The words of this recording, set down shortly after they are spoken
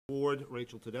Board,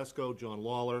 Rachel Tedesco, John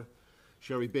Lawler,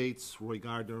 Sherry Bates, Roy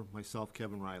Gardner, myself,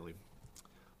 Kevin Riley.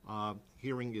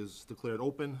 Hearing is declared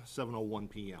open, 7:01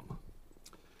 p.m.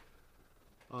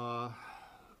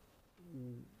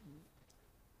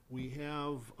 We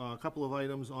have a couple of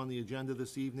items on the agenda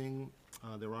this evening.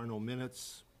 There are no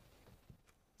minutes.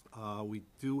 We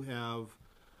do have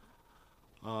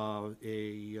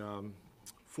a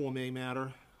Form A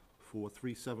matter for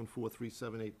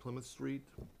 374378 Plymouth Street,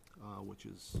 which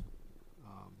is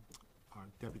our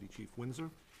Deputy Chief Windsor.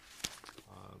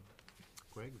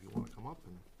 Greg, if you want to come up,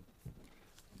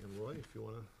 and Roy, if you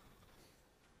want to,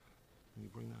 can you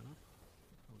bring that up?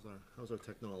 How's our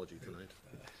technology tonight?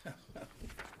 I'm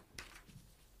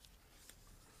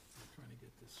trying to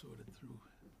get this sorted through.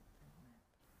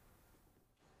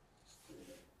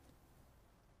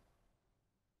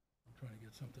 I'm trying to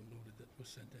get something loaded that was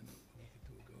sent in a week or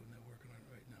two ago, and they're working on it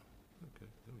right now. Okay,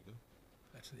 there we go.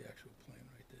 That's the actual plan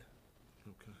right there.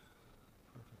 Okay,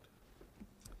 perfect.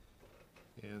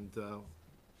 And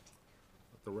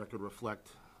let the record reflect,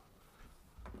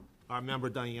 our member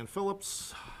Diane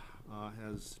Phillips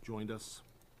has joined us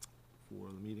for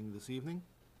the meeting this evening.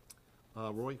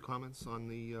 Roy, comments on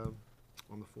the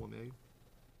Form A?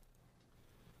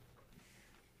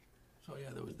 So,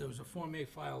 yeah, there was a Form A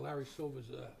file. Larry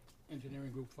Silver's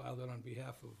engineering group filed it on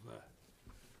behalf of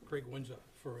Craig Windsor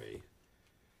for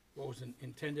what was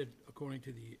intended, according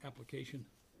to the application,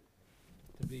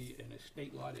 to be an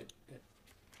estate lot at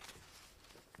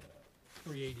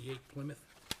 388 Plymouth.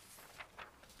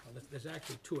 There's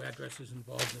actually two addresses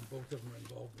involved, and both of them are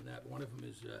involved in that. One of them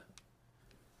is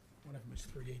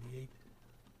 388.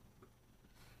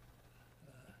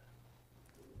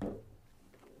 I'm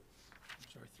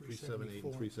sorry, 378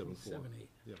 and 374. 378.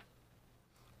 Yeah.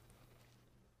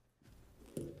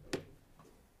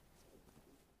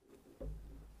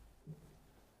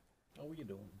 How are you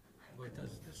doing? Well,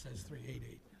 this says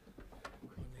 388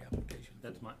 on the application.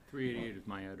 That's my, 388 is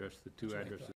my address, the two That's what I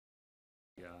addresses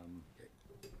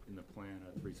in the plan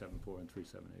are 374 and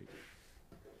 378.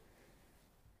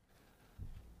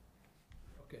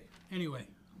 Okay, anyway,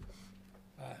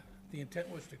 the intent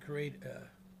was to create,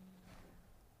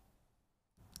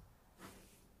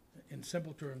 in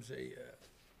simple terms, a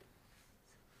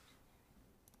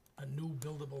new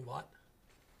buildable lot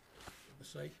on the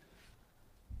site.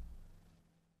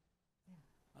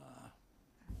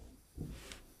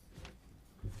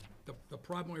 The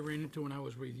problem we ran into when I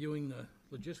was reviewing the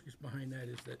logistics behind that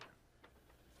is that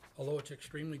although it's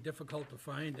extremely difficult to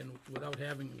find, and without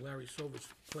having Larry Silver's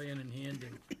plan in hand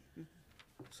and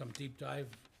some deep dive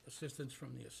assistance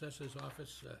from the assessor's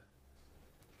office,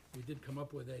 we did come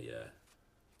up with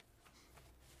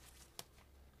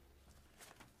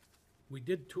we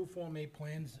did two Form A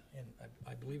plans, and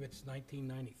I believe it's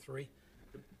 1993.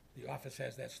 The office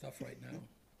has that stuff right now.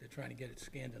 They're trying to get it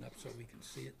scanned and up so we can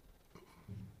see it.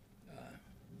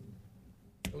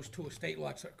 Those two estate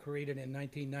lots that created in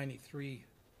 1993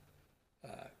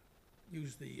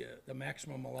 use the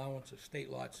maximum allowance of state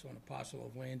lots on a parcel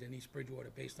of land in East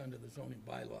Bridgewater based under the zoning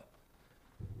bylaw,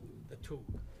 the two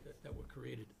that were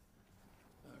created.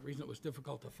 The reason it was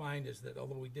difficult to find is that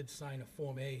although we did sign a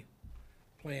Form A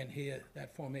plan here,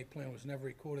 that Form A plan was never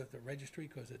recorded at the registry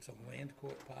because it's a land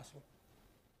court parcel.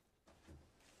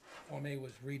 Form A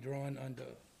was redrawn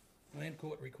under land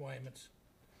court requirements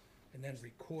and then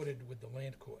recorded with the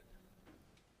land court.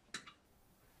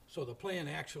 So the plan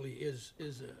actually is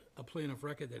a plan of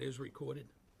record that is recorded.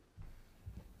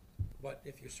 But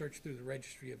if you search through the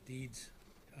registry of deeds,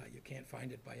 you can't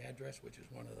find it by address, which is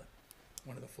one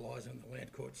of the flaws in the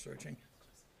land court searching.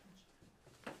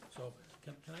 So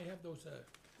can I have those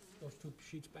two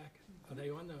sheets back? Are they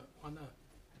are they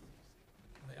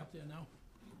up there now?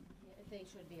 Yeah, they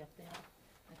should be up there.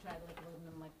 I tried loading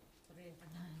them 3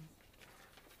 different times.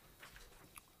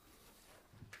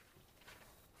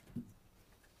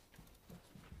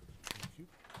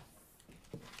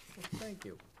 Thank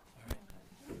you. All right.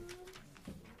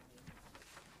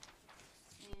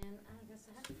 And I guess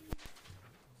I have to do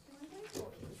my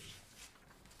reports.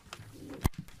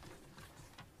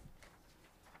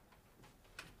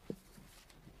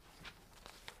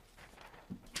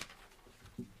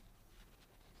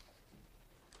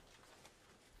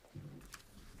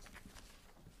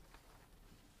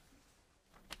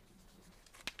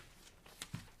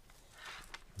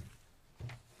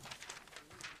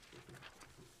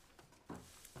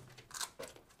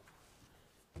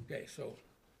 Okay, so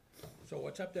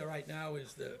what's up there right now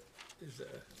is is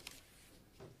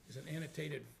an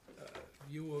annotated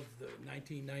view of the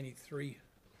 1993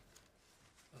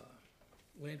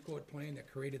 land court plan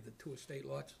that created the two estate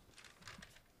lots.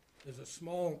 There's a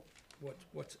small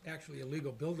what's actually a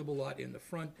legal buildable lot in the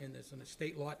front, and there's an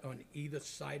estate lot on either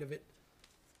side of it.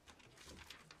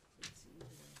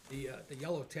 The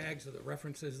yellow tags are the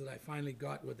references that I finally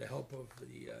got with the help of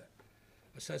the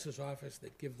assessor's office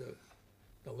that give the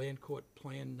land court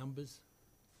plan numbers.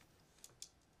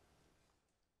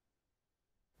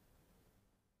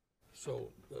 So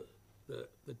the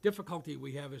difficulty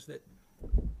we have is that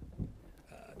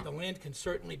the land can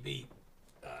certainly be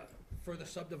further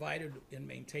subdivided and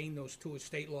maintain those two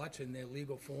estate lots in their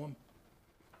legal form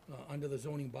under the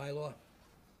zoning bylaw.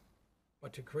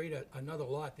 But to create another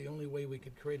lot, the only way we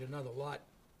could create another lot,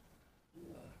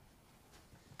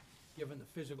 given the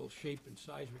physical shape and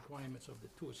size requirements of the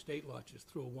two estate lots, is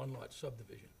through a one-lot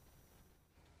subdivision,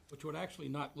 which would actually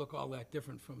not look all that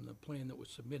different from the plan that was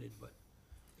submitted, but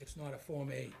it's not a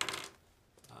Form A.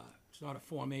 It's not a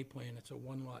Form A plan, it's a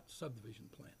one-lot subdivision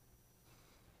plan.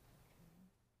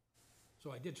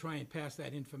 So I did try and pass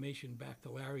that information back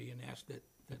to Larry and asked that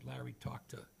Larry talk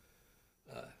to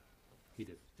He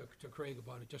did. to Craig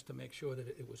about it, just to make sure that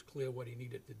it was clear what he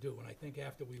needed to do. And I think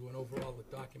after we went over all the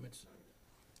documents,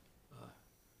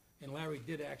 and Larry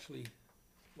did actually,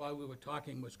 while we were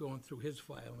talking, was going through his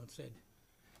file and said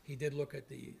he did look at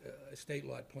the estate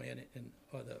lot plan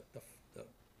or the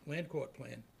land court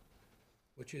plan,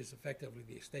 which is effectively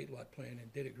the estate lot plan,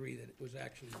 and did agree that it was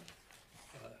actually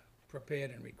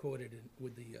prepared and recorded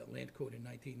with the land court in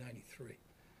 1993.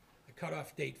 The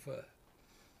cutoff date for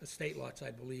estate lots,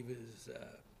 I believe, is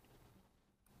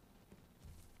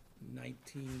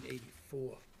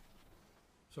 1984.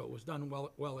 So it was done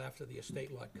well after the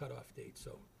estate lot cutoff date,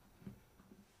 so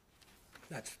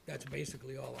that's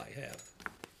basically all I have.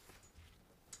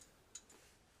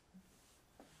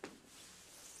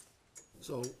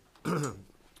 So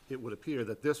it would appear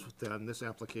that this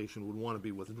application would want to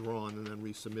be withdrawn and then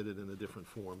resubmitted in a different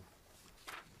form.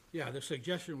 Yeah, the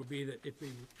suggestion would be that it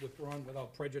be withdrawn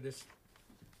without prejudice,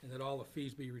 and that all the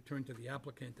fees be returned to the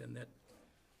applicant, and that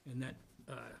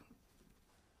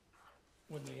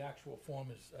when the actual form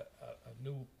is, a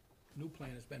new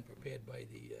plan has been prepared by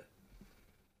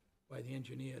the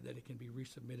engineer, that it can be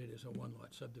resubmitted as a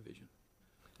one-lot subdivision.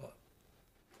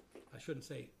 I shouldn't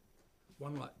say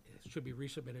one lot, it should be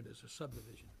resubmitted as a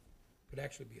subdivision. Could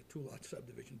actually be a two-lot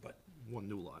subdivision, but One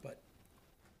new lot.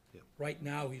 Yeah. right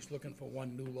now, he's looking for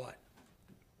one new lot.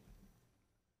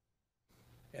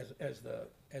 As the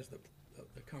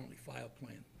currently filed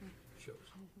plan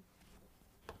shows.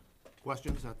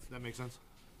 Questions? That makes sense?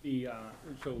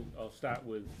 So I'll start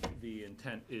with the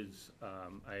intent is,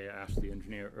 I asked the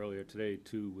engineer earlier today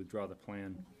to withdraw the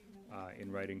plan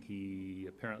in writing. He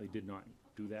apparently did not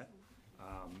do that.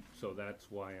 So that's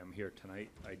why I'm here tonight,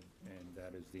 and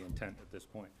that is the intent at this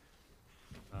point.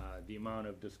 The amount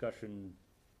of discussion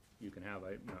you can have,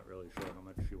 I'm not really sure how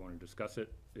much you want to discuss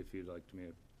it. If you'd like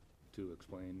me to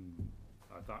explain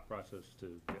our thought process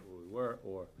to get where we were,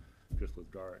 or just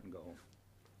withdraw it and go home.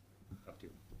 Up to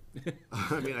you.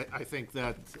 I mean, I think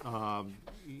that,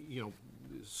 you know,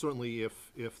 certainly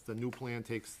if the new plan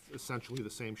takes essentially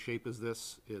the same shape as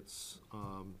this, it's,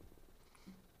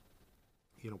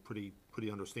 you know, pretty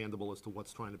understandable as to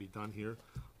what's trying to be done here.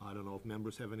 I don't know if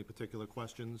members have any particular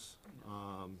questions.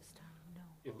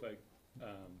 If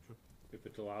if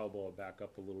it's allowable, I'll back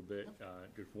up a little bit.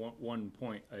 Just one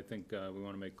point I think we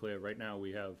want to make clear. Right now,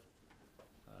 we have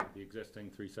the existing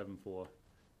 374,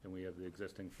 and we have the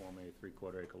existing Form A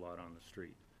 3/4 acre lot on the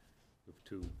street.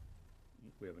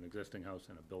 We have an existing house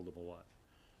and a buildable lot.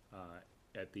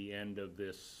 At the end of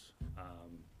this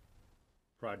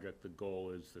project, the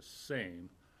goal is the same.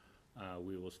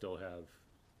 We will still have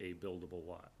a buildable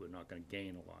lot. We're not going to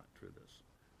gain a lot through this.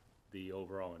 The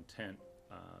overall intent,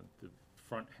 the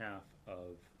front half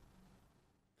of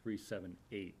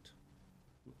 378,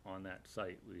 on that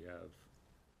site, we have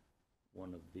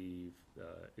one of the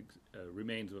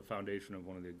remains of a foundation of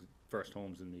one of the first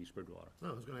homes in East Bridgewater. No,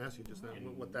 I was gonna ask you just that,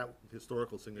 what that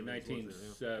historical In significance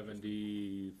was.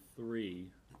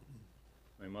 1973,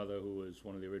 my mother, who was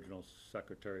one of the original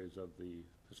secretaries of the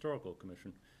Historical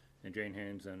Commission, and Jane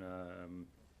Haynes and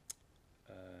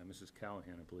Mrs.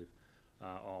 Callahan, I believe,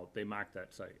 they marked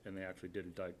that site, and they actually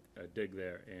did a dig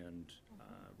there and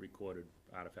recorded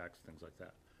artifacts, things like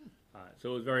that.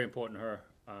 So it was very important to her,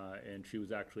 and she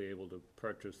was actually able to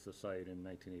purchase the site in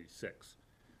 1986.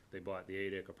 They bought the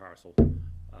 8-acre parcel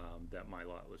that my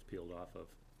lot was peeled off of.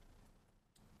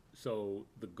 So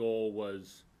the goal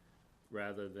was,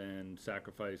 rather than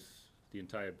sacrifice the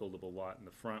entire buildable lot in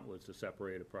the front, was to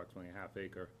separate approximately a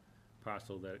half-acre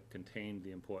parcel that contained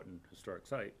the important historic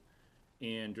site,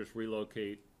 and just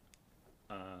relocate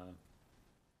the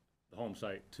home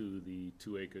site to the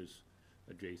 2 acres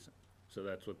adjacent. So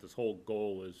that's what this whole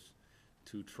goal is,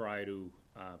 to try to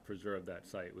preserve that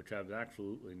site, which has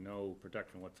absolutely no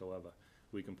protection whatsoever.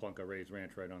 We can plunk a raised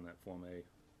ranch right on that Form A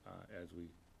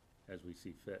as we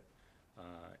see fit.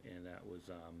 And that was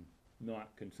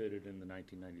not considered in the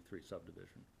 1993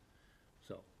 subdivision.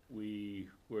 So we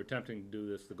were attempting to do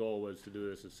this. The goal was to do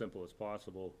this as simple as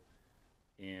possible,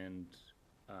 and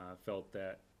felt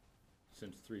that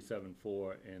since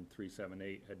 374 and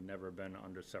 378 had never been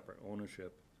under separate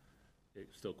ownership, it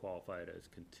still qualified as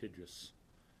contiguous,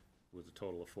 with a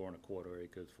total of 4¼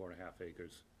 acres, 4½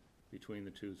 acres between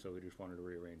the two, so we just wanted to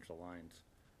rearrange the lines.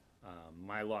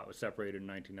 My lot was separated in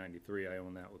 1993, I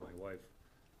own that with my wife,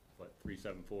 but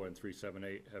 374 and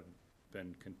 378 have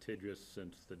been contiguous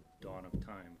since the dawn of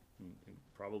time,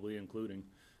 probably including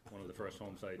one of the first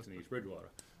home sites in East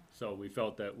Bridgewater. So we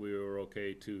felt that we were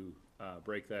okay to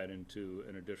break that into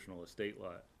an additional estate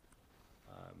lot.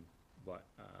 But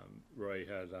Roy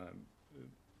has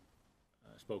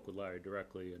spoke with Larry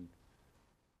directly, and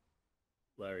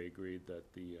Larry agreed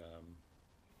that the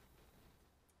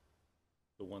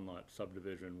one-lot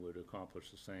subdivision would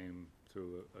accomplish the same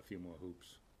through a few more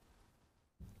hoops.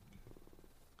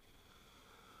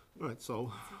 All right,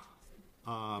 so,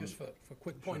 Just for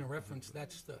quick point of reference,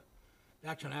 that's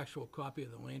an actual copy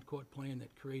of the land court plan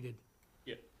that created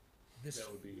Yeah, this,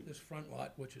 That would be- this front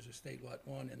lot, which is estate lot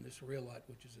 1, and this rear lot,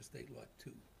 which is estate lot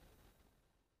 2.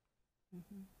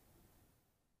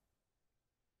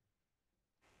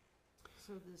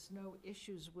 So there's no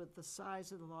issues with the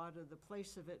size of the lot or the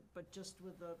place of it, but just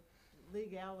with the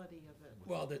legality of it?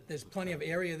 Well, there's plenty of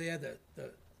area there.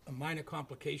 A minor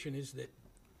complication is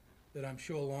that I'm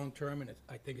sure long-term, and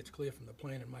I think it's clear from the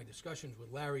plan and my discussions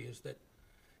with Larry, is that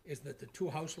the two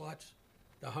house lots,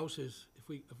 the houses, if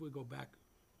we go back,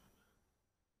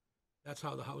 that's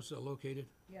how the houses are located.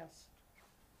 Yes,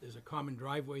 There's a common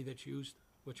driveway that's used,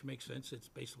 which makes sense. It's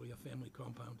basically a family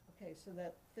compound. okay, so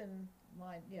that thin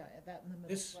line, yeah, that in the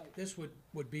middle, right. This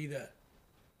would be the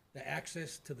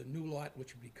access to the new lot,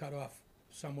 which would be cut off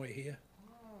somewhere here.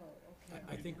 Oh, okay.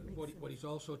 I think That makes what sense. he's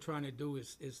also trying to do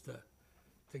is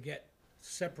to get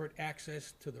separate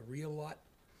access to the rear lot.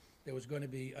 There was gonna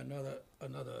be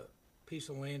another piece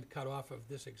of land cut off of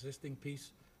this existing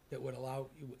piece that would allow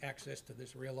you access to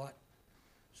this rear lot.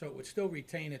 So it would still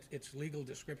retain its legal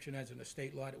description as an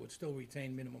estate lot. It would still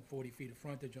retain minimum 40 feet of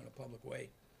frontage on a public way.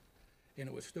 And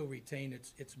it would still retain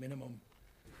its minimum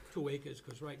 2 acres,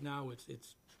 because right now it's,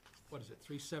 what is it,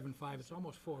 375? It's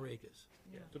almost 4 acres.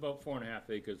 Yeah. It's about 4½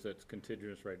 acres that's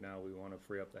contiguous right now. We want to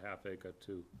free up the ½ acre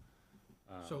to,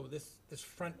 So this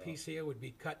front piece here would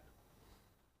be cut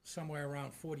somewhere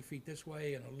around 40 feet this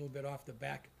way, and a little bit off the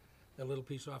back. The little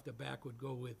piece off the back would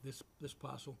go with this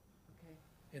parcel Okay,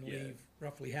 and Yeah. leave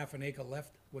roughly ½ an acre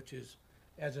left, which is,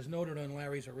 as is noted on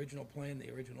Larry's original plan, the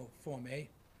original Form A,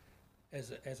 as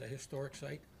a historic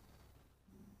site.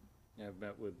 yeah, I've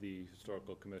met with the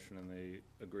Historical Commission, and they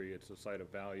agree it's a site of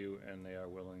value, and they are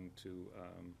willing to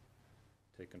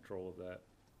take control of that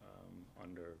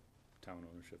under town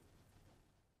ownership.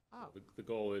 oh, The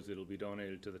goal is it'll be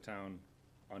donated to the town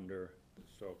under the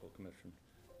Historical Commission,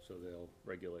 so they'll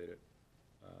regulate it.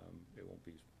 It won't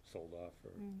be sold off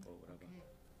or whatever.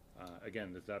 okay,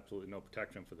 Again, there's absolutely no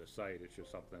protection for this site. It's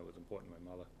just something that was important to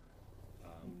my mother.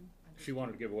 She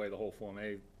wanted to give away the whole Form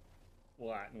A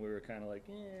lot, and we were kind of like,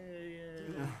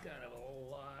 yeah, kind of a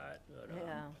lot.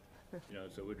 But, you know,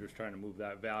 so we're just trying to move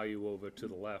that value over to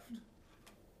the left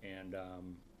and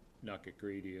not get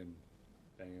greedy and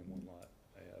bang in one lot.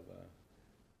 I have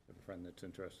a friend that's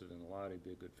interested in the lot. He'd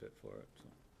be a good fit for it,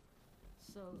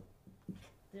 so. so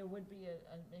there would be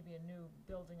maybe a new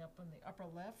building up on the upper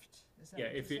left? Is that Yeah,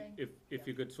 what you're if you, saying? if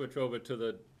you could switch over to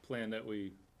the plan that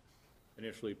we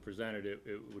initially presented,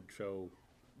 it would show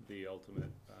the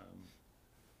ultimate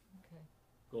Okay,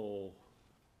 goal.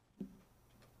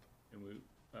 And we,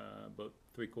 about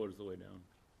 3/4 of the way down,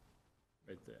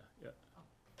 right there, yeah.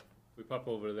 If we pop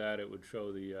over to that, it would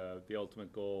show the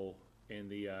ultimate goal, and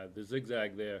the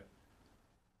zigzag there.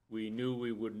 We knew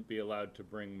we wouldn't be allowed to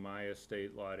bring my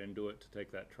estate lot into it to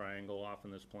take that triangle off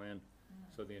in this plan.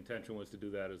 So the intention was to do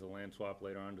that as a land swap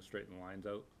later on to straighten the lines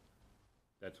out.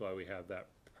 That's why we have that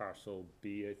parcel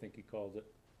B, I think he calls it,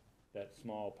 that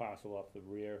small parcel off the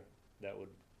rear that would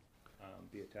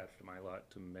be attached to my lot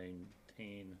to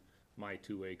maintain my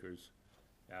 2 acres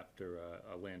after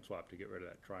a land swap to get rid of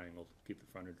that triangle, keep the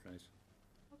frontage nice.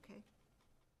 okay,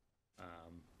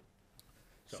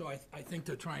 So I think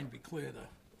to try and be clear,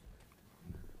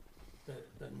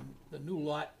 the new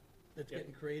lot that's Yep.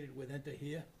 getting created would enter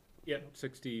here. Yep,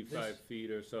 65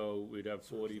 feet or so, we'd have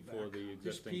 40 for the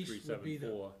This existing piece would be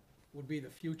 374. would be the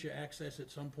future access at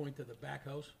some point to the back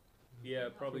house. Yeah,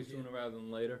 probably sooner rather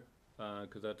than later,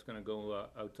 because that's gonna go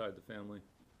outside the family,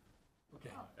 Okay.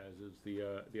 as is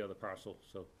the other parcel,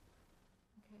 so.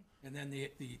 Okay. And then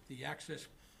the access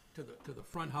to the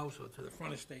front house or to the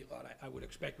front estate lot, I would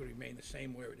expect would remain the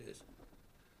same where it is.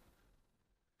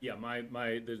 Yeah,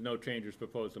 there's no changes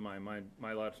proposed to mine.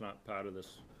 My lot's not part of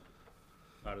this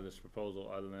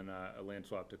proposal, other than a land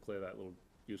swap to clear that little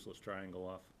useless triangle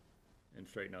off and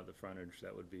straighten out the frontage.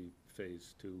 That would be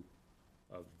phase 2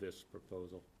 of this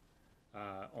proposal.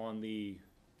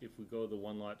 If we go the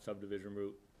one lot subdivision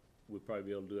route, we'd probably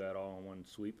be able to do that all in one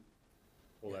sweep.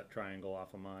 Pull that triangle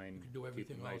off of mine. You can do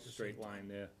everything keep a all at nice the straight same time. line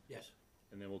there. Yes.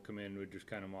 And then we'll come in, we'll just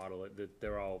kind of model it.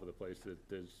 They're all over the place.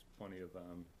 There's plenty of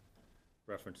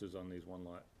references on these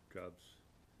one-lot jobs.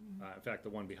 In fact, the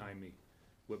one behind me,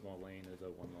 Whitmore Lane, is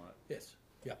a one-lot. Yes,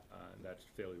 yeah. And that's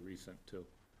fairly recent, too.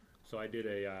 So I did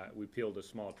we peeled a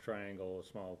small triangle, a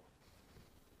small,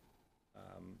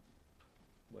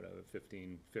 whatever,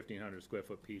 1,500 square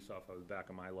foot piece off of the back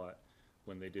of my lot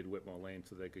when they did Whitmore Lane,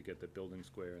 so they could get the building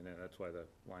square in there. That's why the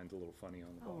line's a little funny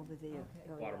on the Oh, over there.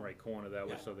 Okay. Oh, bottom yeah. right corner. That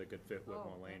was Yeah. so they could fit Oh,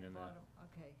 Whitmore Lane at in there. bottom,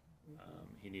 okay.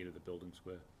 He needed the building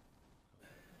square.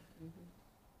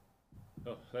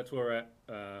 So that's where we're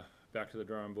at, back to the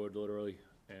drawing board literally,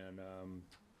 and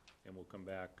we'll come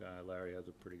back. Larry has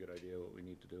a pretty good idea what we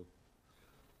need to do.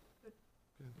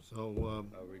 So,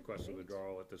 I'll request a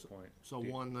withdrawal at this point. so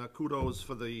one, kudos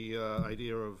for the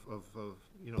idea of,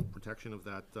 you know, protection of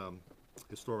that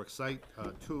historic site.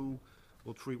 2,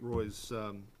 we'll treat Roy's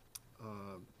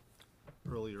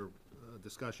earlier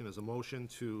discussion as a motion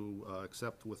to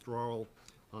accept withdrawal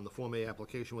on the Form A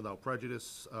application without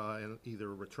prejudice, and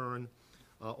either return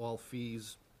all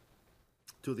fees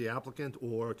to the applicant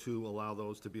or to allow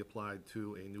those to be applied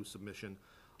to a new submission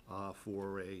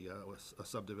for a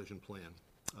subdivision plan.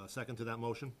 Second to that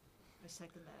motion? I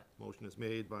second that. Motion is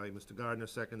made by Mr. Gardner,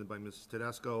 seconded by Mrs.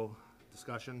 Tedesco.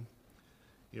 Discussion?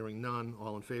 Hearing none.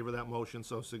 All in favor of that motion,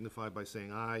 so signify by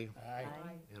saying aye. Aye.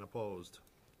 And opposed.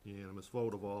 Unanimous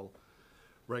vote of all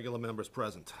regular members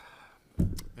present.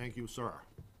 Thank you, sir.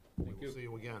 Thank We'll you. see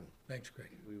you again. Thanks,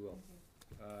 Craig. We will.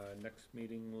 Next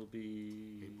meeting will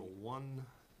be. April 1,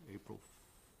 April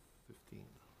 15,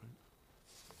 right?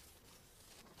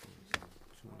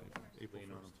 April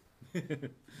Lean on 1st.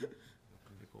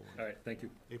 April 1. All right, thank you.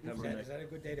 April Have a Is good that, night. is that a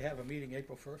good day to have a meeting,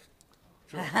 April 1st?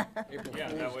 Yeah,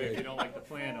 that way if you don't like the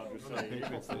plan, I'll just say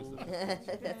April Fool's.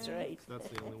 That's right. That's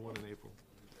the only one in April.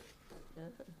 Have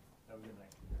a good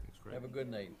night. Thanks, Craig. Have a good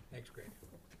night. Thanks, Craig.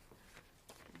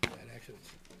 That actually,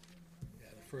 yeah,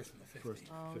 the 1st and the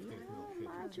 15th. Oh, 15th, yeah, no, 15th.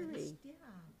 Marjorie. Yeah.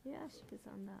 Yeah, she was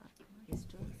on the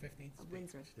history The 15th? of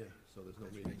Windsor. Yeah, so there's no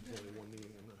meeting, only one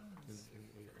meeting in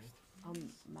April.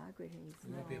 Margaret Hayes.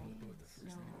 We won't be able to do it the 1st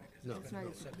No. anyway, 'cause No. it's It's gonna not,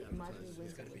 be it's subdivision. Marjorie It's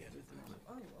Windsor. gotta be advertised.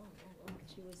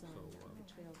 She was on the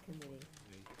trail committee.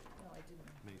 No, I didn't.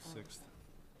 May 6th.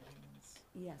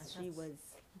 Yes, she was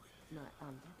not,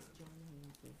 that's John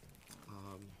Hayes.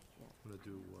 I'm gonna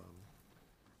do, What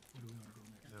do we wanna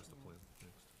do next? master plan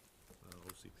next.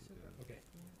 OCP, yeah. Okay.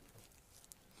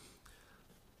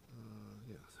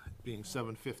 Yes, being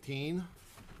 7:15,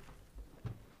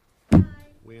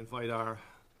 we invite our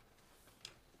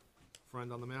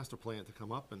friend on the master plan to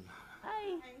come up and,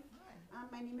 Hi. Hi,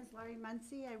 my name is Laurie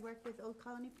Muncy. I work with Old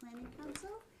Colony Planning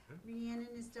Council. Rhiannon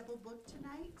is double booked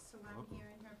tonight, so I'm Welcome. here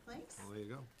in her place. well, there you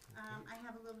go. I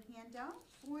have a little handout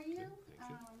for you.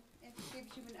 Thank you. It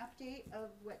gives you an update of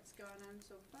what's gone on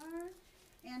so far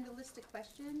and a list of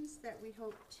questions that we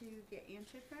hope to get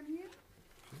answered from you.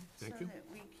 Thank you. So that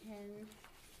we can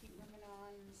keep moving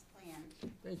on this plan.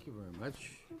 Thank you very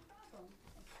much. No problem.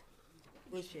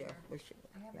 We'll share, we'll share.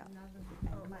 I have Yeah. another.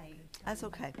 Oh, my. That's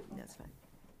okay, that's fine.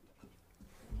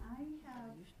 I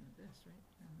have You should know this, right?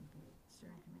 On the board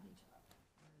steering committee.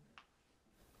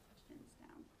 questions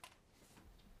down.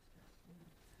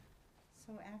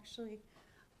 So actually,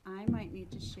 I might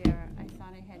need to share. I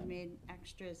thought I had made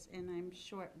extras and I'm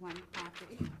short one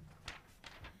copy.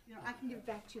 You know, I can give it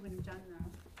back to you when I'm done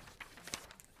though.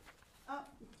 Oh,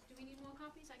 Do we need more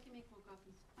copies? I can make more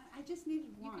copies. I just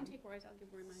needed You one. can take Roy's, I'll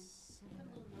give Roy mine. I have a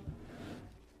little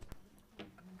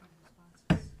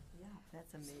note. Yeah,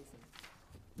 that's amazing.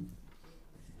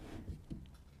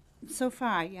 So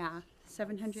far, yeah,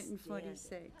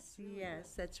 746.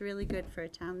 Yes, that's really good for a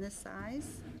town this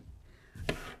size.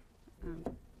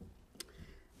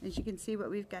 As you can see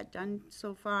what we've got done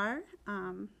so far,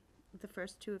 the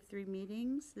first 2 of 3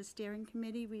 meetings, the steering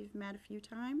committee, we've met a few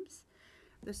times,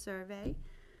 the survey,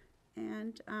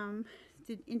 and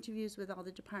the interviews with all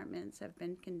the departments have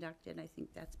been conducted. I think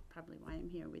that's probably why I'm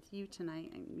here with you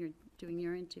tonight, and you're doing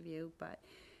your interview, but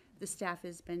the staff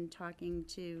has been talking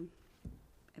to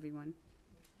everyone.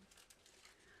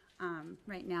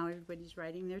 Right now, everybody's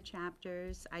writing their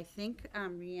chapters. I think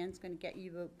Rhiann's going to get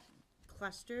you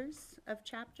clusters of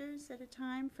chapters at a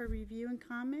time for review and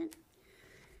comment.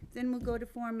 Then we'll go to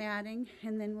formatting,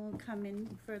 and then we'll come in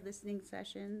for listening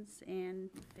sessions and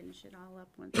finish it all up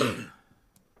once we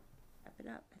wrap it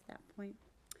up at that point.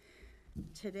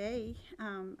 Today,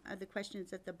 are the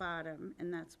questions at the bottom,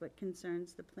 and that's what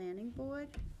concerns the planning board.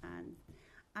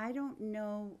 I don't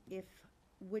know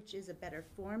which is a better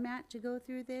format to go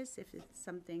through this, if it's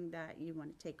something that you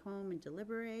want to take home and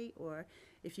deliberate, or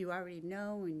if you already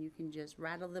know and you can just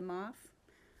rattle them off.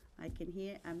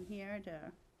 I'm here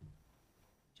to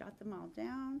jot them all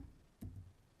down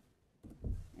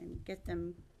and get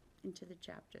them into the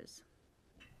chapters.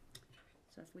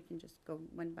 So if we can just go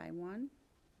one by one.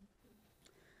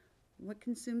 What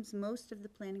consumes most of the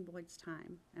planning board's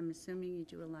time? I'm assuming you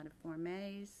do a lot of Form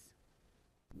As,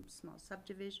 small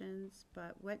subdivisions,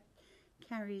 but what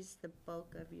carries the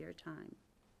bulk of your time?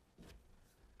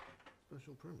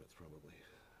 Special permits, probably.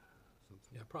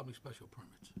 Something. Yeah, probably special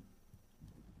permits.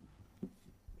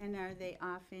 And are they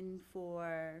often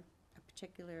for a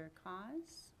particular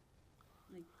cause?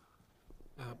 Like,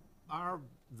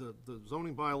 The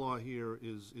zoning bylaw here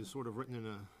is sort of written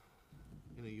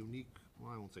in a unique,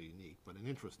 well, I won't say unique, but an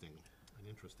interesting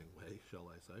way, shall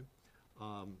I say,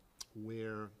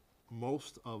 where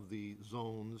most of the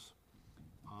zones,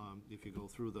 if you go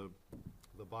through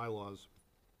the bylaws,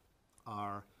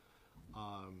 are,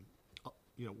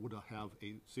 would have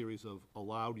a series of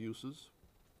allowed uses,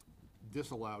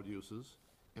 disallowed uses,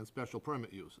 and special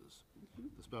permit uses.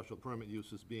 The special permit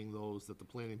uses being those that the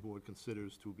planning board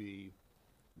considers to be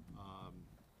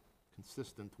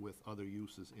consistent with other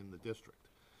uses in the district.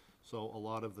 So a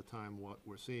lot of the time what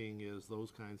we're seeing is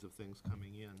those kinds of things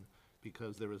coming in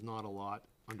because there is not a lot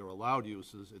under allowed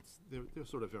uses. They're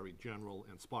sort of very general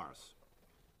and sparse.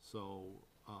 So,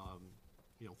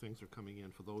 things are coming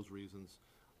in for those reasons,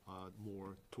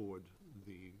 more toward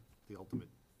the ultimate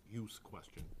use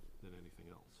question than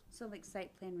anything else. so like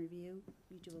site plan review,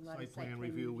 you do a lot of Site plan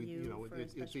review, for a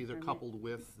it's special either permit? coupled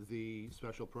with the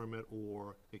special permit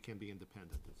or it can be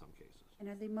independent in some cases. And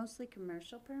are they mostly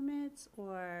commercial permits,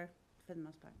 or for the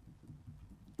most part?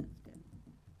 That's good.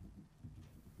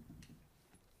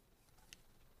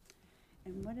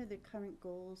 And what are the current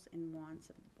goals and wants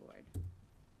of the board?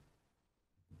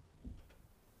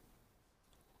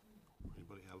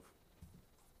 Anybody have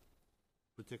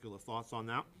particular thoughts on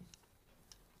that?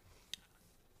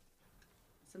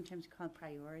 Sometimes called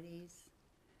priorities.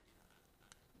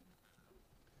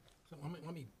 So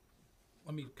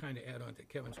let me kind of add on to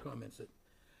Kevin's comments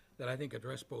that I think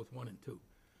address both 1 and 2.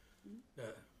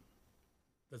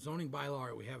 The zoning bylaw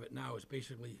that we have it now is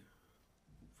basically,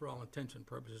 for all intents and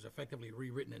purposes, effectively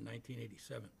rewritten in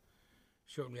 1987,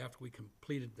 shortly after we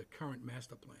completed the current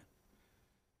master plan,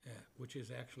 which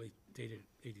is actually dated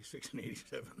 86 and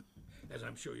 87, as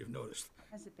I'm sure you've noticed.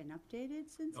 Has it been updated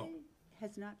since No. it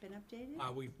has not been updated?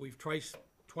 We've twice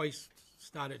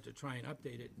started to try and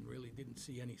update it and really didn't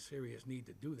see any serious need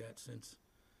to do that, since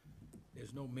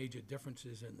there's no major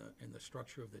differences in the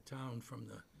structure of the town from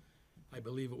I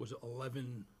believe it was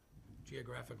 11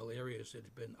 geographical areas that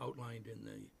had been outlined in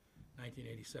the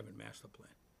 1987 master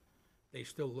plan. They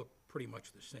still look pretty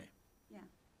much the same. Yeah.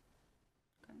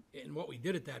 Okay. And what we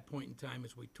did at that point in time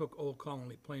is we took Old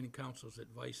Colony Planning Council's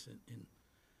advice in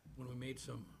when we made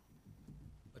some,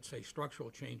 let's say, structural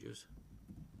changes,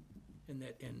 in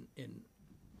that in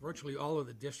virtually all of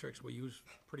the districts, we used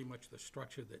pretty much the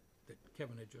structure that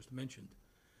Kevin had just mentioned.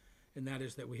 And that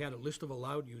is that we had a list of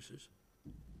allowed uses,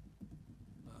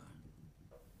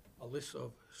 a list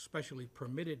of specially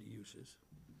permitted uses,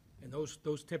 and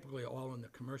those typically are all in the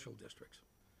commercial districts.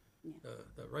 Yeah.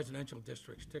 The residential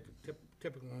districts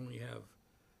typically only have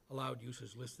allowed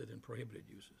uses listed and prohibited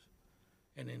uses.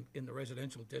 And in the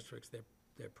residential districts,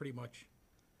 they're pretty much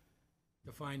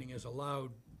defining as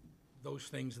allowed those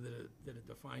things that are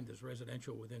defined as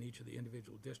residential within each of the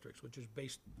individual districts, which is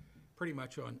based pretty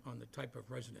much on the type of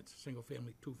residence,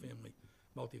 single-family, two-family,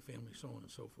 multifamily, so on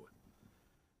and so forth.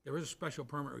 There is special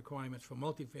permit requirements for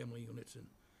multifamily units,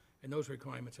 and those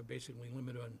requirements are basically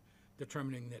limited on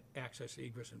determining that access,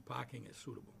 egress, and parking is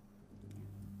suitable,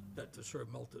 that to serve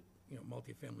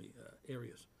multifamily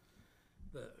areas.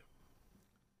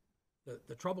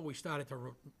 The trouble we started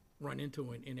to run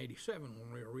into in 87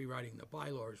 when we were rewriting the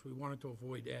bylaws, we wanted to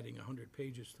avoid adding 100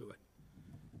 pages to it,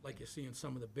 like you see in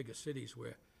some of the biggest cities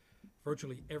where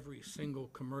virtually every single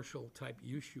commercial type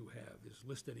use you have is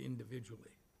listed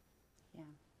individually. Yeah.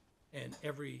 And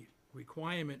every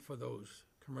requirement for those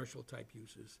commercial type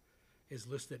uses is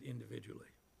listed individually.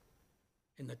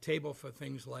 And the table for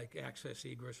things like access,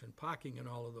 egress, and parking and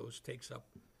all of those takes up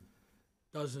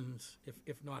dozens,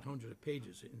 if not hundreds of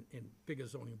pages in bigger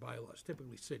zoning bylaws,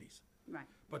 typically cities. Right,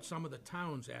 But some of the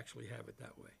towns actually have it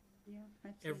that way. yeah,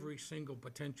 that's. Every single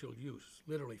potential use,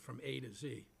 literally from A to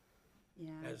Z,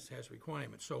 Yeah, has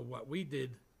requirements. So what we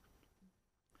did,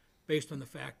 based on the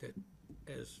fact that,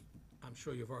 as I'm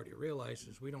sure you've already realized,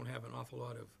 is we don't have an awful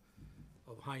lot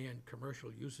of high-end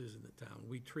commercial uses in the town.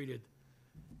 We treated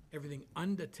everything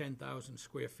under 10,000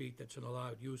 square feet that's an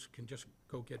allowed use can just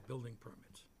go get building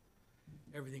permits.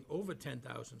 Everything over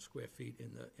 10,000 square feet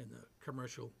in the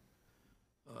commercial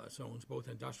zones, both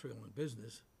industrial and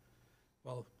business,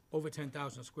 well, over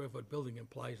 10,000 square foot building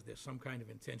implies there's some kind of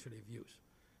intensity of use.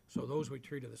 So those we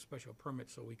treated as special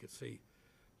permits so we could see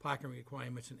parking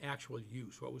requirements and actual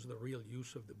use. What was the real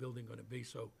use of the building gonna be?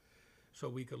 So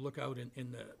we could look out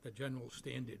in the general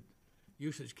standard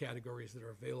usage categories that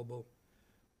are available.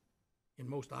 And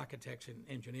most architects and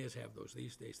engineers have those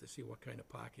these days to see what kind of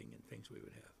parking and things we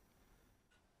would have.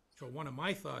 So one of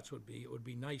my thoughts would be, it would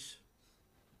be nice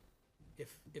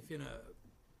if in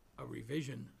a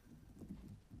revision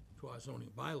to our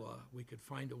zoning bylaw, we could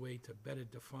find a way to better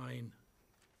define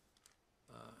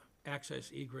access,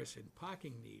 egress, and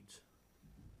parking needs,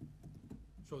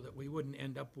 so that we wouldn't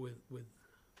end up with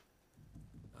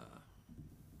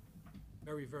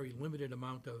very, very limited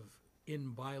amount of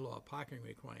in-bylaw parking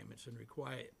requirements and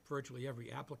require virtually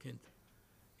every applicant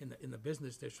in the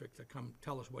business district to come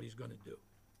tell us what he's gonna do.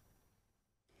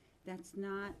 that's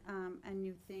not a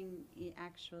new thing,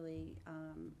 actually.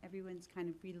 Everyone's kind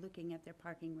of relooking at their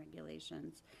parking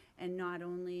regulations, and not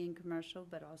only in commercial,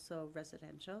 but also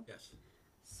residential. Yes.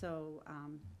 So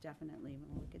definitely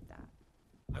we'll look at that.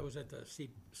 I was at the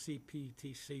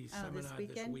CPTC Oh, seminar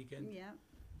this weekend, Yeah,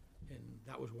 and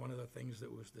that was one of the things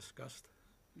that was discussed.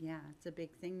 yeah, it's a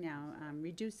big thing now,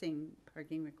 reducing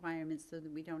parking requirements so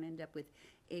that we don't end up with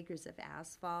acres of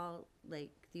asphalt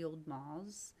like the old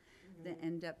malls that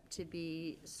end up to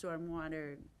be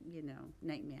stormwater,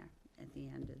 nightmare at the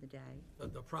end of the day.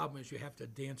 The problem is you have to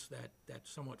dance that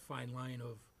somewhat fine line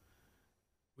of,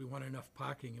 we want enough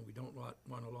parking and we don't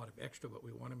want a lot of extra, but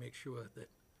we want to make sure that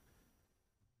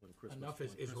When Christmas- enough when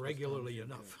is Christmas regularly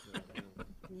comes, enough,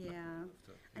 Yeah,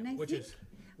 and I which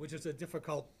think, is a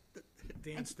difficult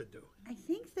dance to do. I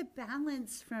think the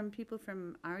balance from people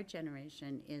from our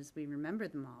generation is we remember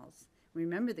the malls, we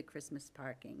remember the Christmas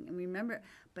parking, and we remember,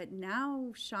 but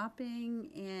now shopping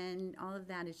and all of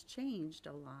that has changed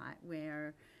a lot,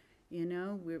 where,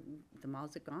 the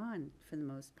malls are gone for the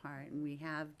most part, and we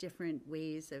have different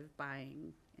ways of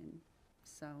buying. And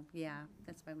so, yeah,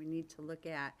 that's why we need to look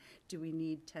at, do we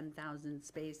need 10,000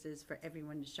 spaces for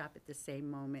everyone to shop at the same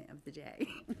moment of the day?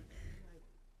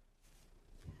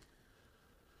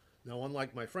 Now,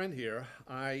 unlike my friend here,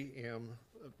 I am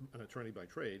an attorney by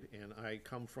trade, and I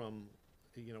come from,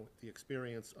 the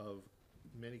experience of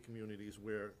many communities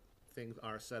where things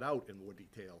are set out in more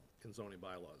detail in zoning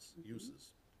bylaws,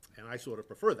 uses. And I sort of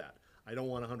prefer that. I don't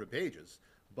want 100 pages,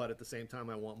 but at the same time,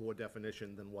 I want more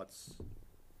definition than what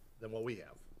we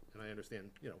have. And I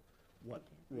understand, what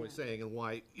Roy's saying and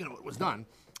why, it was done,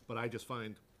 but I just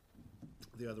find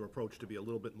the other approach to be a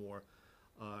little bit more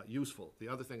useful. The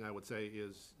other thing I would say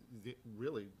is,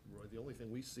 really, Roy, the only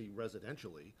thing we see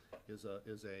residentially is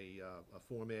a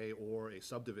Form A or a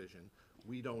subdivision.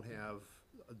 We don't have,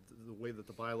 the way that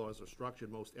the bylaws are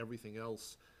structured, most everything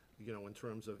else, in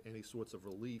terms of any sorts of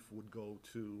relief would go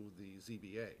to the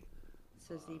ZBA.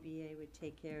 So ZBA would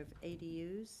take care of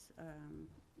ADUs.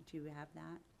 Do you have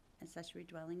that? Accessory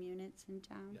dwelling units in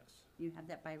town? Yes. You have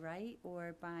that by right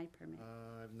or by permit?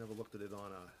 I've never looked at it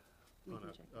on We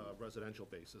can check a residential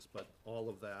basis, but all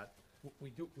of that, We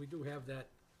do have that,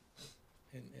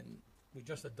 and we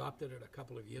just adopted it a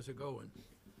couple of years ago, and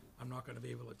I'm not gonna be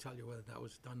able to tell you whether that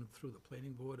was done through the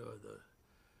planning board or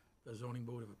the zoning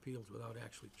board of appeals without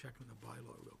actually checking the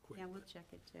bylaw real quick. Yeah, we'll check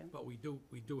it too. But we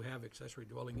do have accessory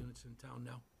dwelling units in town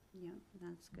now, Yeah,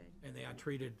 that's good. and they are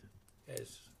treated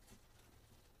as,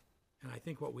 and I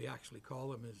think what we actually call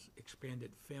them is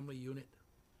expanded family unit.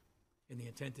 And the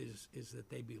intent is that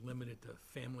they be limited to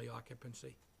family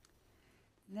occupancy.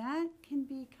 That can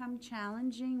become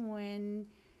challenging when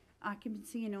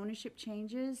occupancy and ownership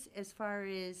changes as far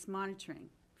as monitoring.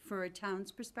 For a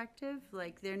town's perspective,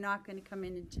 like, they're not gonna come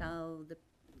in and tell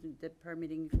the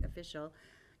permitting official,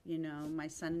 my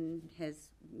son has,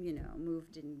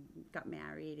 moved and got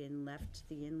married and left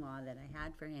the in-law that I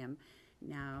had for him.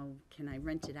 Now, can I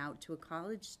rent it out to a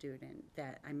college student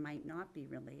that I might not be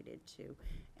related to?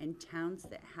 And towns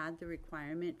that had the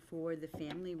requirement for the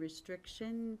family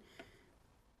restriction,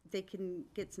 they can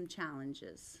get some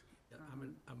challenges Yeah,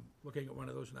 I'm looking at one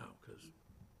of those now, because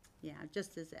Yeah,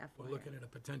 just as FYI. we're looking at a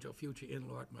potential future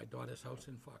in-law at my daughter's house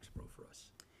in Foxborough for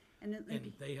us. And it-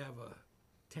 And they have a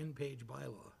 10-page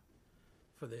bylaw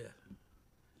for their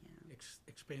yeah.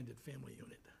 expanded family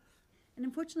unit. And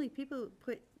unfortunately, people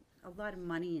put a lot of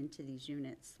money into these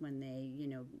units when they,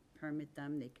 permit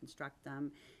them, they construct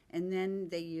them, and then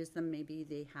they use them, maybe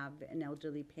they have an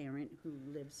elderly parent who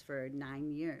lives for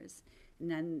 9 years. And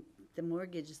then the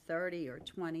mortgage is 30 or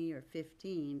 20 or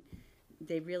 15.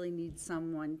 They really need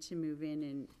someone to move in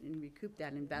and recoup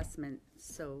that investment.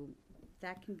 So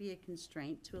that can be a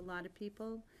constraint to a lot of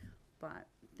people, but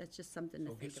that's just something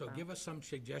to think So about. give us some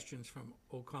suggestions from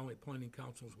Old Colony Planning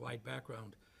Council's wide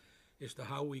background as to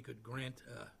how we could grant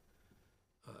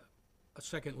a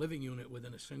second living unit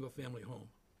within a single-family home.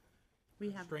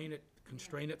 We have,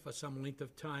 Constrain it for some length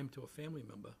of time to a family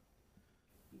member.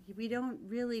 we don't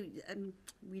really,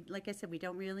 like I said, we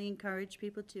don't really encourage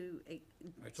people to,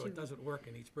 Right, so it doesn't work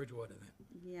in East Bridgewater then.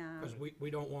 yeah. Because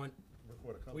we don't want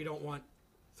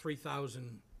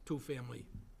 3,000 two-family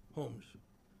homes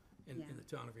in Yeah. the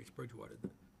town of East Bridgewater.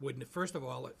 Wouldn't, first of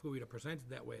all, if we were to present it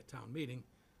that way at town meeting,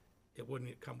 it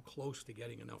wouldn't come close to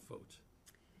getting enough votes,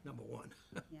 number one.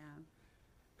 Yeah.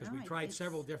 Because we No, tried it's-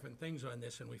 several different things on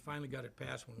this, and we finally got it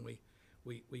passed when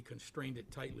we constrained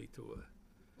it tightly to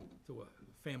a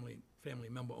family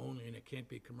member only, and it can't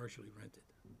be commercially rented.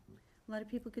 A lot of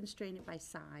people constrain it by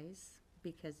size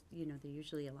because, they're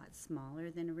usually a lot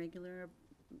smaller than a regular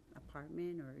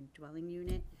apartment or dwelling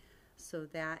unit. So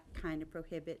that kind of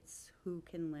prohibits who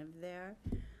can live there.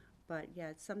 But yeah,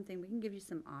 it's something, we can give you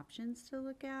some options to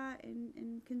look at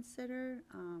and consider.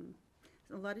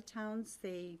 A lot of towns,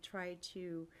 they try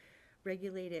to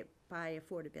regulate it by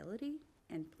affordability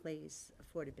and place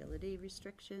affordability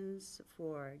restrictions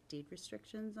for deed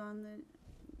restrictions on the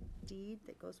deed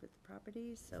that goes with the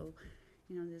property. So,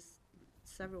 there's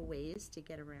several ways to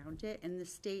get around it. And the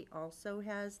state also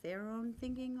has their own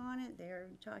thinking on it. They're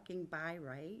talking by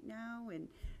right now, and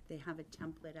they have a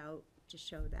template out to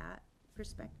show that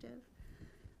perspective.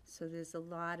 So there's a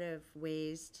lot of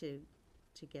ways to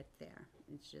get there.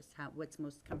 It's just what's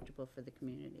most comfortable for the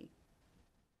community.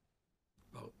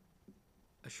 Well,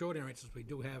 a short answer is we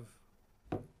do have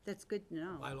That's good to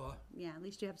know. bylaw. Yeah, at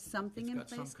least you have something It's in got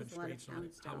some place, because a lot of constraints on it.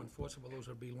 towns How don't. enforceable those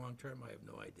would be long-term, I have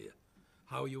no idea.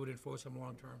 How you would enforce them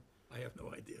long-term, I have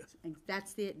no idea. And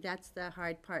that's the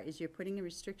hard part, is you're putting a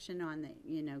restriction on that,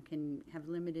 can have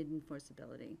limited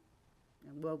enforceability.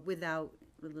 Well, without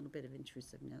a little bit of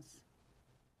intrusiveness.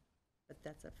 But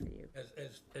that's up for you.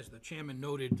 As the chairman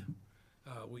noted,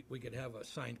 we could have a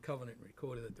signed covenant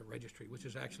recorded at the registry, which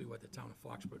is actually what the town of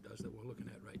Foxborough does that we're looking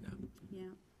at right now.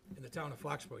 Yeah, In the town of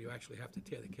Foxborough, you actually have to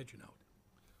tear the kitchen out.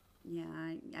 yeah,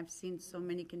 I've seen so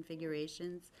many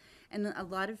configurations. And a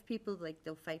lot of people, like,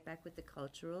 they'll fight back with the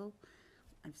cultural.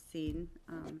 I've seen,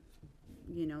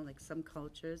 like some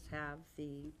cultures have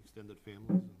the Extended families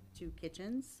and 2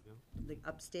 kitchens. Yeah. The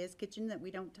upstairs kitchen that we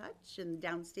don't touch and the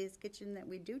downstairs kitchen that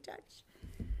we do touch.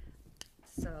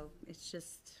 So it's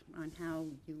just on how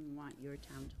you want your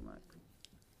town to look.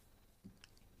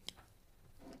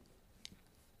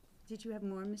 Did you have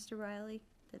more, Mr. Riley?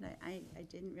 That I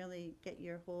didn't really get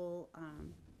your whole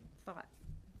thought.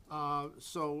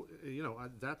 So,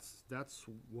 that's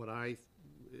what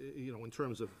in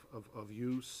terms of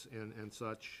use and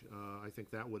such, I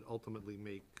think that would ultimately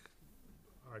make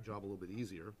our job a little bit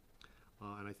easier.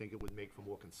 And I think it would make for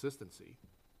more consistency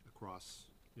across,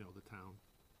 the town.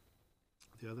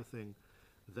 The other thing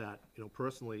that,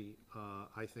 personally,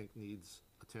 I think needs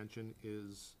attention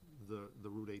is the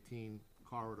Route 18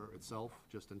 corridor itself,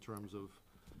 just in terms of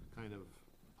kind of,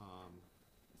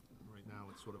 right now,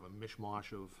 it's sort of a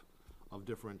mishmash of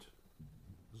different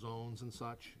zones and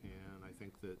such, and I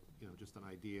think that, just an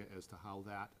idea as to how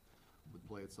that would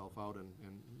play itself out, and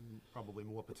probably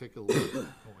more particularly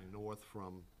going north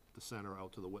from the center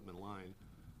out to the Whitman line.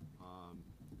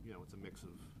 It's a mix of,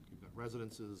 you've got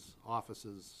residences,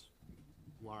 offices,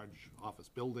 large office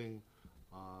building,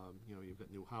 you've got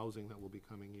new housing that will be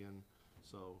coming in,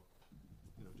 so,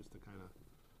 just to kind of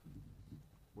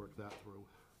work that through.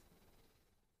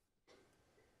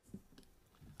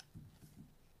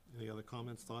 Any other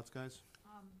comments, thoughts, guys?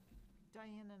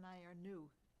 Diane and I are new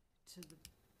to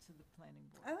the planning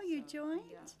board. Oh, you so, joined?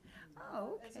 yeah.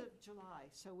 Oh, As okay. of July,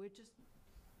 so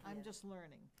I'm just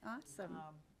learning. Awesome.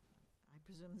 I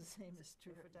presume the same is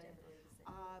true for Diane.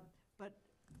 But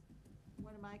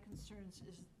one of my concerns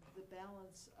is the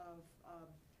balance of,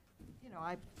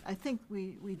 I think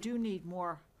we do need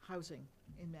more housing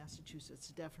in Massachusetts,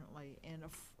 definitely, and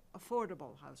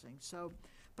affordable housing. So,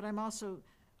 but I'm also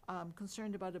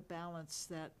concerned about a balance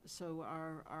that, so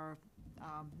our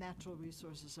natural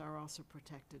resources are also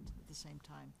protected at the same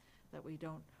time, that we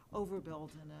don't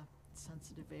overbuild in a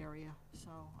sensitive area. So,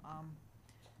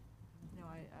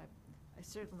 I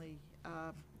certainly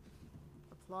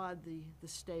applaud the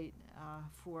state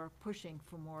for pushing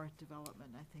for more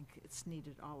development. I think it's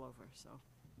needed all over, so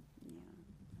Yeah,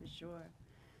 for sure.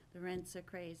 The rents are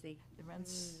crazy. the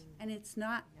rents, And it's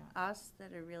not Yeah. us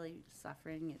that are really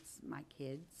suffering, it's my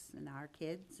kids and our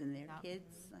kids and their Yeah.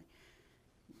 kids.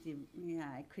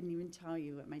 Yeah, I couldn't even tell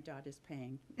you what my daughter's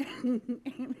paying. And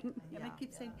I Yeah.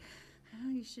 keep saying, oh,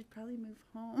 you should probably move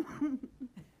home.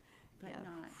 But Yeah.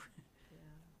 not.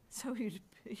 so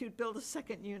you'd build a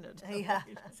second unit. Yeah.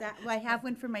 Well, I have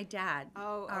one for my dad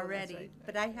Oh, that's already, right,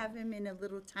 but I have him in a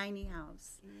little tiny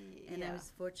house. And I Yeah. was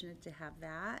fortunate to have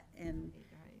that, and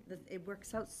Right. it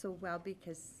works out so well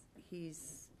because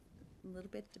he's a little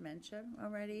bit dementia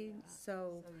already,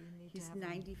 so So you need to he's have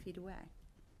 90 feet away.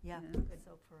 Yeah, Yeah.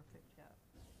 so perfect, yeah.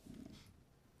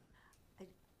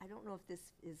 I don't know if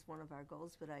this is one of our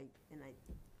goals, but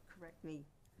correct me,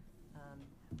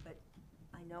 but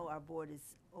I know our board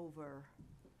is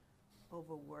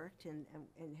overworked, and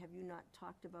have you not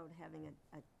talked about having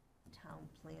a town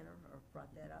planner, or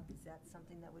brought that up? Is that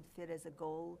something that would fit as a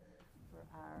goal for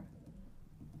our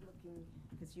looking,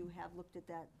 because you have looked at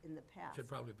that in the past? Should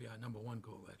probably be our number one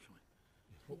goal, actually.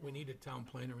 We need a town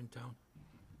planner in town.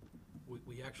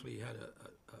 We actually had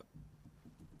a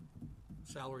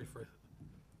salary for,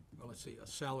 well, let's see, a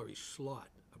salary slot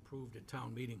approved at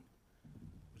town meeting.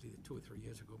 It was either 2 or 3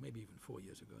 years ago, maybe even 4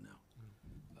 years ago now.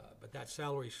 But that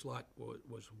salary slot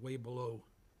was way below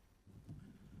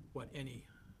what any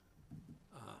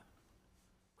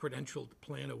credentialed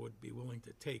planner would be willing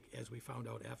to take, as we found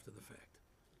out after the fact.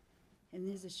 And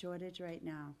there's a shortage right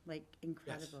now, like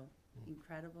incredible,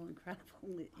 incredible.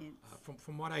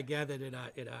 From what I gathered at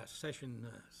our session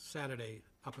Saturday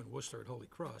up in Worcester at Holy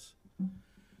Cross,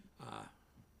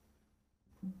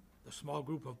 the small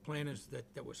group of planners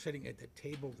that were sitting at the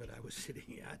table that I was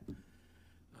sitting at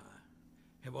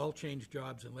have all changed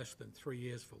jobs in less than 3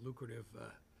 years for lucrative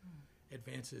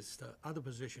advances to other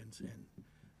positions, and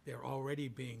they're already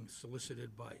being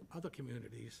solicited by other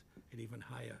communities at even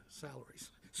higher salaries.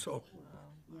 So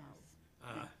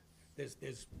Yes.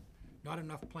 there's not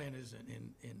enough planners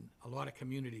in a lot of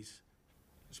communities,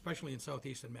 especially in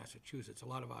southeastern Massachusetts. A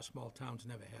lot of our small towns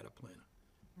never had a planner.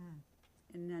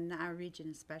 And in our region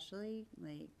especially,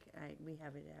 we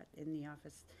have it in the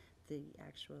office, the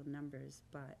actual numbers,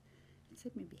 but I'd say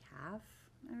maybe half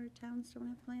our towns don't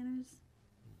have planners.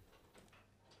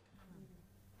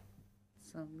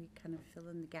 So we kind of fill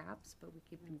in the gaps, but we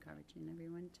keep encouraging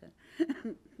everyone to,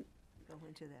 Go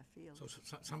into that field. So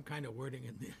some kind of wording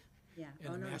in there yeah. In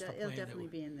Oh, the no, master it'll plan that definitely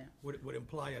would- be in there. would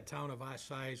imply a town of our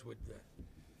size with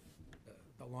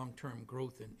the long-term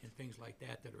growth and things like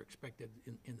that are expected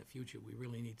in the future. We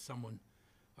really need someone,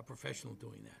 a professional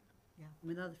doing that.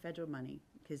 With all the federal money,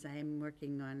 because I am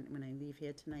working on, when I leave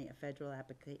here tonight, a federal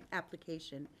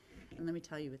application, and let me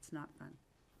tell you, it's not fun.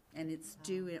 And it's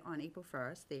due on April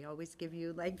 1st. They always give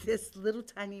you like this little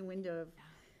tiny window of,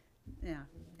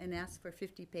 and ask for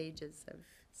 50 pages of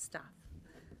stuff.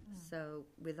 So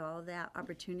with all that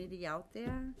opportunity out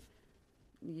there,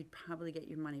 you'd probably get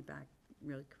your money back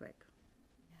really quick.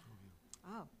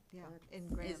 Oh, yeah, in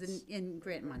Is grants, in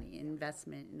grant money,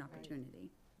 investment and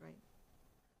opportunity. right.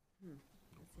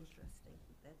 That's interesting.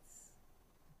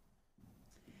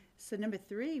 So number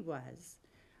 3 was,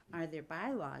 are there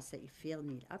bylaws that you feel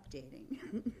need updating?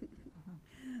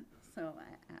 So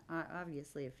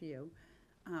obviously a few.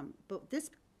 But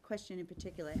this question in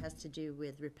particular has to do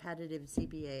with repetitive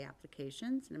ZBA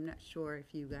applications, and I'm not sure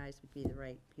if you guys would be the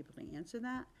right people to answer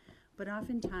that. But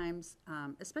oftentimes,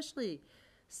 especially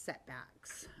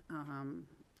setbacks,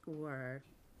 or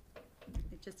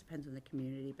it just depends on the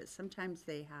community, but sometimes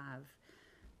they have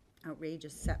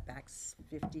outrageous setbacks,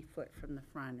 50 foot from the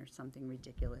front or something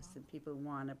ridiculous, and people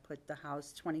want to put the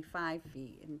house 25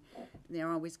 feet, and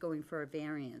they're always going for a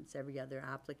variance, every other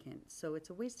applicant. So it's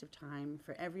a waste of time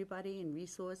for everybody and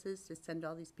resources to send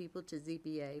all these people to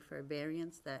ZBA for a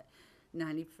variance that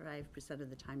 95%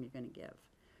 of the time you're going to give.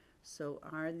 So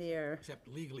are there, Except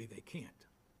legally, they can't.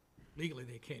 Legally,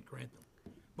 they can't grant them.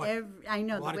 But I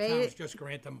know a the lot of way, towns just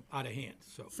grant them out of hand,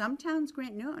 so. some towns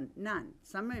grant none.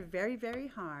 Some are very, very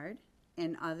hard,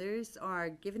 and others are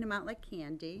giving them out like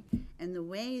candy. And the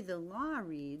way the law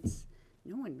reads,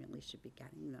 no one really should be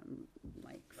getting them,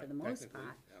 like, for the most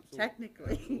part.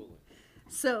 Technically.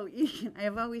 So I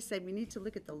have always said, we need to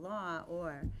look at the law,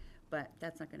 but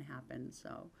that's not gonna happen,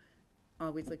 so.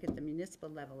 always look at the municipal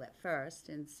level at first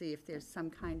and see if there's some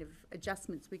kind of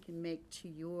adjustments we can make to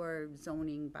your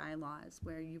zoning bylaws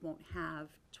where you won't have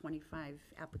 25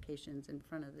 applications in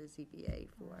front of the ZBA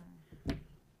for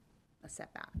a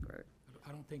setback or,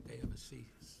 I don't think they ever see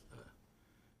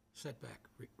setback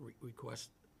requests.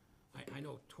 I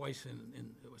know twice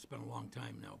it's been a long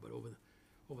time now, but over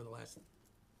the last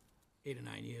 8 or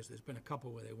 9 years, there's been a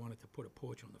couple where they wanted to put a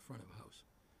porch on the front of a house.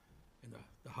 And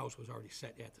the house was already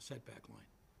set at the setback line.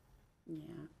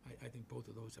 yeah. I think both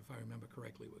of those, if I remember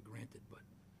correctly, were granted, but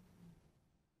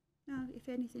No, if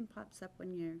anything pops up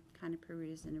when you're kind of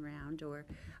perusing around, or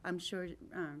I'm sure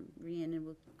Rhiannon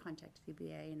will contact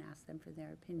ZBA and ask them for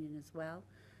their opinion as well.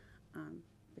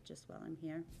 But just while I'm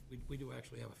here. we do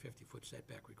actually have a 50-foot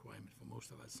setback requirement for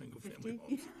most of our single-family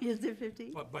homes. Is there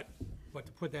 50? But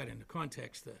to put that into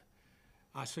context,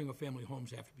 our single-family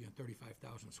homes have to be on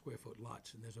 35,000 square foot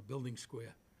lots, and there's a building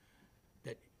square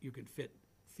that you could fit,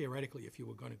 theoretically, if you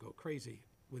were gonna go crazy,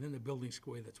 within the building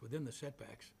square that's within the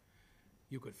setbacks,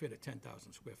 you could fit a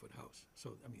 10,000 square foot house.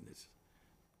 So, I mean, there's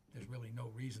really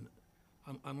no reason,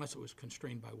 unless it was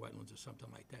constrained by wetlands or something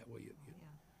like that, where you'd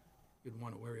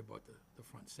wanna worry about the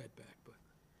front setback, but.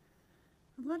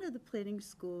 A lot of the planning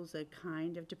schools are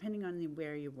kind of, depending on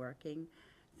where you're working,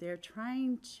 they're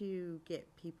trying to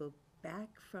get people back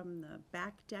from the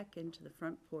back deck into the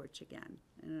front porch again.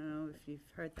 I don't know if you've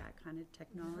heard that kind of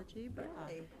technology, but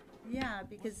Really? yeah, What's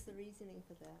because the reasoning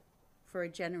for that? for a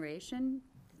generation,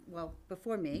 well,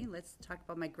 before me, let's talk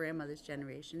about my grandmother's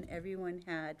generation, everyone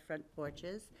had front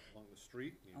porches Along the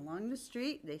street? along the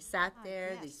street. They sat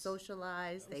there, they yes.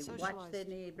 socialized, they watched their Socialized.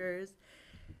 neighbors.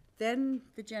 Then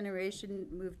the generation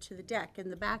moved to the deck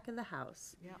in the back of the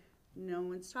house. Yeah. No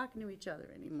one's talking to each other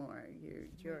anymore.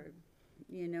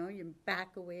 You're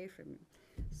back away from,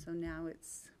 so now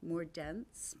it's more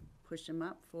dense, push them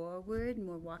up forward,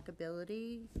 more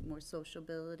walkability, more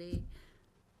sociability,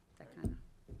 that kind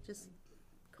of, just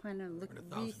kind of look,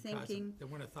 rethinking. There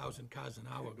weren't 1,000 cars an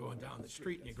hour going down the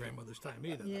street in your grandmother's time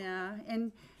either. though. Yeah,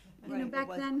 and, you know, Right, back it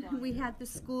was then, we quiet. had the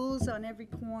schools on every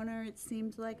corner, it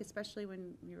seemed like, especially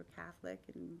when we were Catholic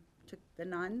and took the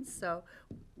nuns, so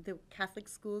the Catholic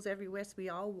schools everywhere, so we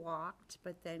all walked,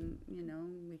 but then, you know,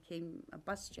 we came a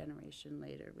bus generation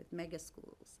later with mega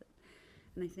schools.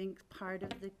 And I think part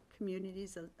of the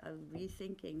communities are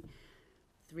rethinking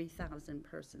 3,000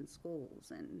 person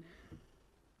schools and,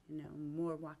 you know,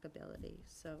 more walkability,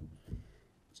 so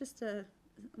just a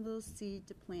little seed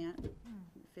to plant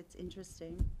if it's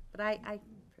interesting. But I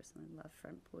personally love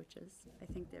front porches. I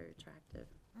think they're attractive.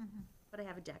 But I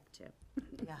have a deck too.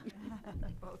 Yeah.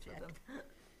 Both of them.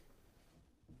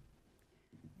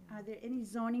 Are there any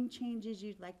zoning changes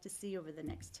you'd like to see over the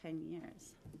next 10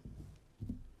 years?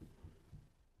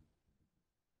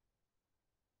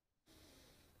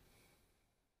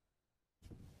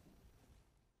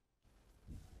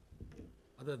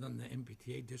 Other than the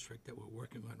MBTA district that we're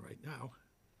working on right now,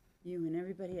 You and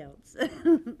everybody else.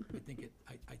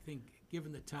 I think,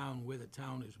 given the town, where the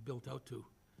town is built out to,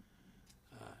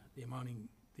 the amount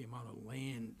of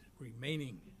land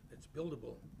remaining that's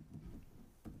buildable,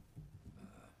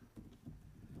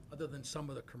 other than some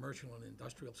of the commercial and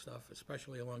industrial stuff,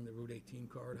 especially along the Route 18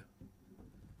 corridor,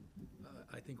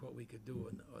 I think what we could do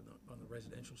on the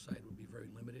residential side would be very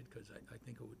limited, because I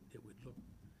think it would look,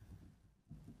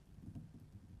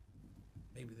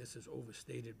 maybe this is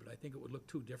overstated, but I think it would look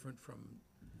too different from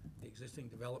the existing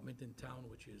development in town,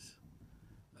 which is,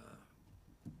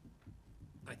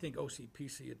 I think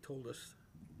OCPC had told us,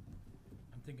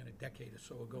 I'm thinking a decade or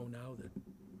so ago now,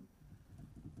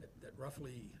 that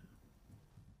roughly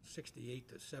 68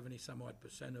 to 70 some odd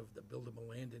 % of the buildable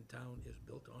land in town is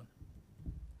built on.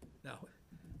 Now,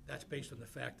 that's based on the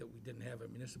fact that we didn't have a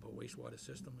municipal wastewater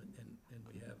system, and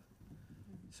we have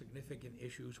significant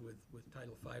issues with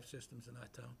Title V systems in our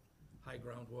town, high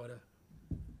groundwater,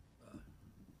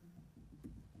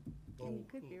 And you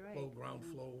could be right. low ground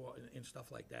flow and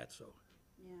stuff like that, so.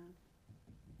 Yeah.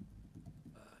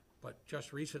 But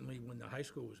just recently, when the high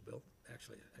school was built,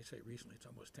 actually, I say recently, it's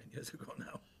almost 10 years ago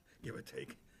now, give or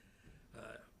take,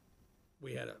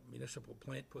 we had a municipal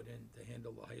plant put in to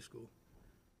handle the high school.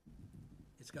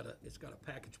 It's got a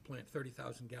package plant,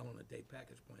 30,000 gallon a day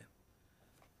package plant,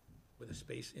 with a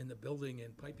space in the building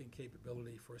and piping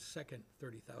capability for a second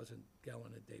 30,000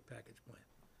 gallon a day package plant,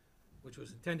 which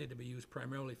was intended to be used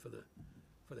primarily for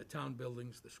the town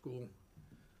buildings, the school,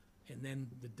 and then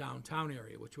the downtown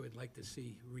area, which we'd like to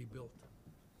see rebuilt.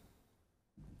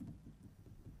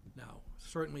 Now,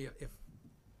 certainly if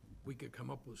we could come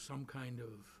up with some kind of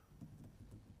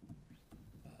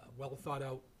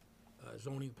well-thought-out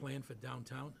zoning plan for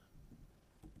downtown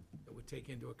that would take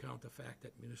into account the fact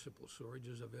that municipal storage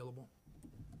is available.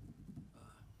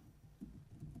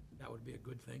 That would be a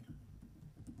good thing.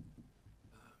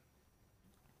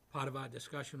 Part of our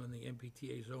discussion on the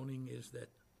MPTA zoning is that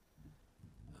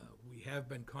we have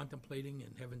been contemplating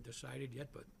and haven't decided yet,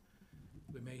 but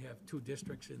we may have 2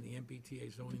 districts in the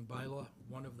MPTA zoning bylaw,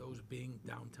 one of those being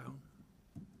downtown.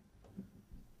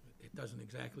 It doesn't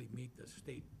exactly meet the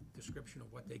state description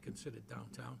of what they consider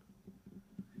downtown.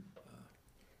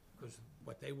 Because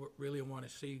what they really want to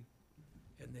see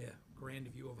in their grand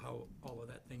view of how all of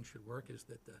that thing should work is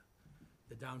that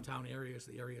the downtown area is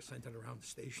the area centered around the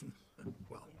station.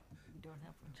 Well, We don't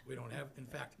have one. we don't have, in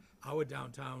fact, our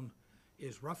downtown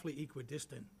is roughly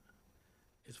equidistant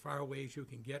as far away as you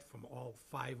can get from all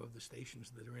 5 of the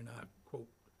stations that are in our, quote,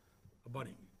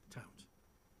 abutting towns.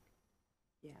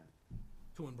 Yeah.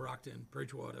 2 in Brockton,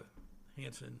 Bridgewater,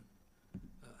 Hanson.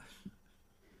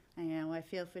 I know, I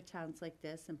feel for towns like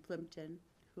this and Plimpton,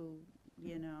 who,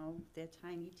 you know, they're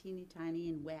tiny, teeny tiny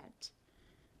and wet.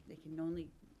 They can only,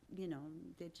 you know,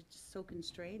 they're just so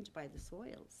constrained by the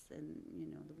soils and, you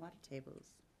know, the water tables.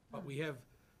 But we have,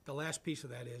 the last piece of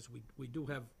that is, we do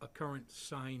have a current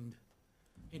signed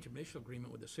intermunicipal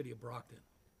agreement with the city of Brockton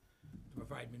to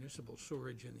provide municipal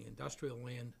sewerage in the industrial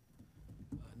land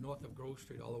north of Grove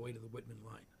Street all the way to the Whitman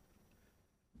line.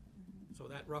 So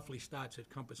that roughly starts at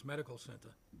Compass Medical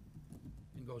Center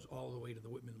and goes all the way to the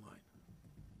Whitman line.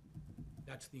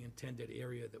 That's the intended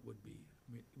area that would be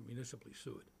municipally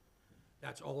sewered.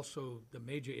 That's also the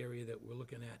major area that we're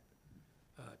looking at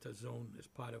to zone as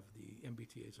part of the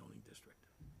MBTA zoning district.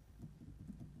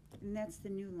 And that's the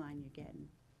new line you're getting,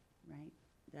 right?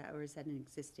 That, or is that an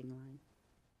existing line?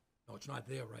 No, it's not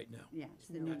there right now. Yeah, it's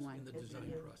the new That's one. in the It's design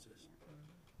new. process.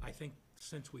 I think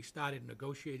since we started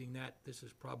negotiating that, this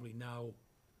is probably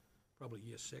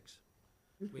year 6.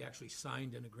 We actually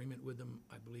signed an agreement with them,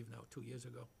 I believe now 2 years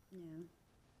ago. Yeah,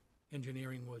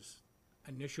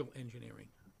 Initial engineering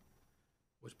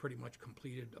was pretty much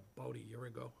completed about a year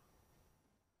ago.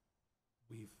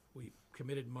 We've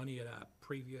committed money at our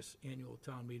previous annual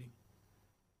town meeting,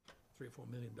 $3 or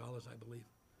 $4 million, I believe.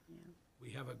 yeah.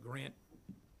 We have a grant,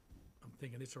 I'm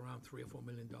thinking it's around $3 or $4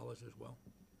 million as well,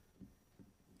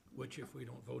 which if we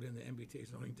don't vote in the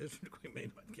MBTA zoning district, we may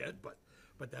not get, but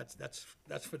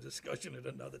that's for discussion at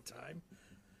another time.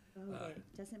 Oh,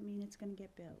 it doesn't mean it's gonna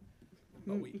get built.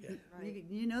 But we,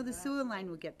 You know the sewer line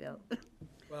will get built.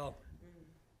 well,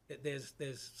 there's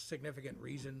significant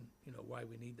reason, you know, why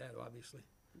we need that, obviously.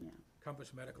 Yeah,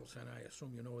 Compass Medical Center, I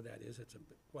assume you know what that is, it's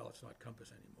well, it's not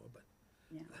Compass anymore, but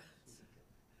yeah.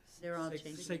 They're all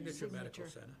changing. Signature Medical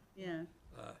Center. Yeah,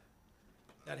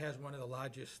 That has one of the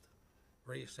largest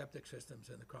raised septic systems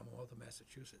in the Commonwealth of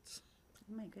Massachusetts.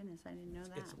 oh my goodness, I didn't know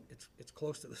that. It's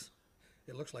close to this,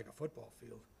 it looks like a football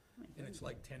field, My and it's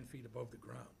like 10 feet above the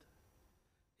ground.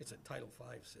 It's a Title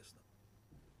V system.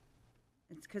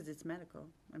 It's because it's medical,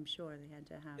 I'm sure they had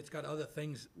to have. It's got other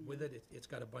things with it. It's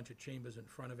got a bunch of chambers in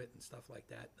front of it and stuff like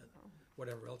that, and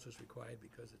whatever else is required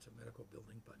because it's a medical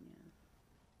building, but,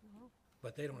 Yeah.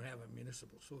 but they don't have a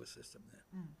municipal sewer system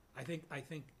there. I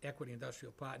think Equity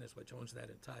Industrial Partners, which owns that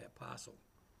entire parcel,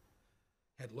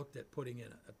 had looked at putting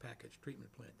in a packaged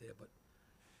treatment plant there, but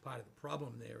part of the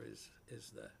problem there is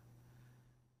the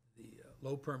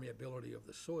low permeability of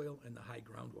the soil and the high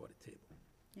groundwater table.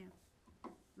 Yeah.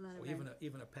 A lot So of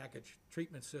even a packaged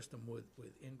treatment system with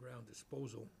in-ground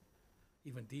disposal,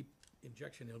 even deep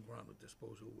injection in-ground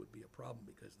disposal would be a problem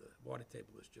because the water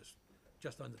table is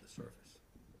just under the surface.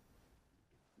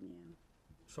 Yeah,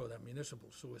 So that municipal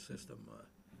sewer system,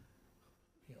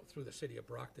 you know, through the city of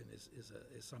Brockton is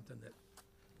something that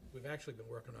we've actually been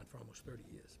working on for almost 30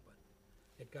 years, but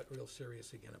it got real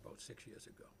serious again about 6 years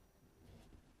ago.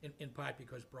 In part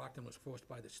because Brockton was forced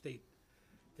by the state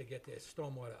to get their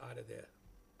stormwater out of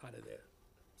their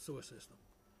sewer system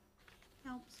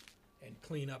helps. and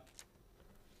clean up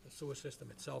the sewer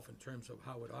system itself in terms of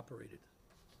how it operated.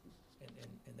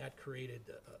 And that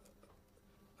created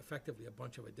effectively a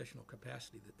bunch of additional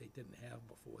capacity that they didn't have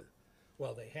before.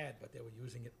 Well, they had, but they were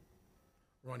using it,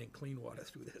 running clean water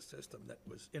through their system that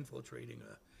was infiltrating,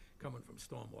 coming from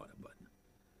stormwater, but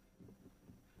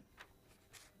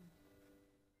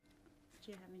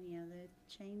Do you have any other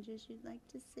changes you'd like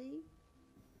to see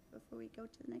before we go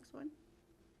to the next one?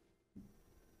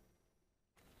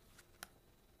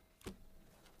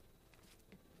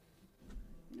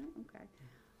 No, okay.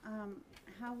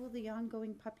 How will the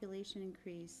ongoing population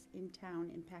increase in town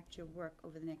impact your work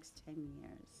over the next 10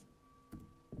 years?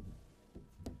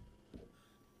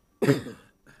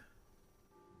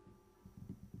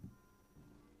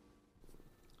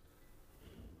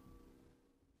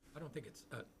 I don't don't think it's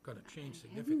gonna change I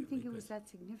significantly. didn't think it was 'cause that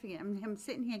significant. I'm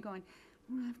sitting here going,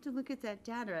 "Oh, I have to look at that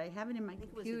data. I have it in my I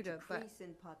think it was a computer, but, decrease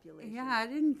in population. yeah, I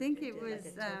didn't think it Like was,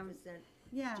 a 10%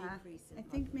 yeah. decrease in I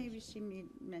think maybe population.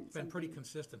 she meant It's been pretty something.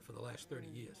 consistent for the last 30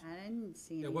 years. I didn't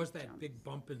see any There was that jumps big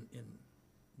bump in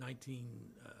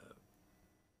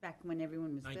back when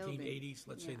everyone was building. 1980s,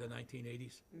 let's say Yeah. the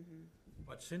 1980s.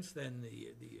 But since then,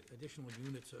 the additional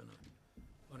units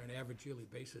on an average yearly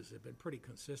basis have been pretty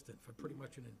consistent for pretty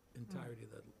much an entirety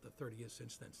of the 30 years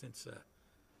since then, since,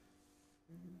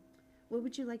 What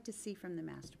would you like to see from the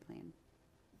master plan?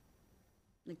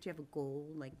 Like, do you have a goal,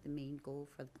 like the main goal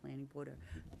for the planning board, or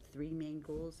 3 main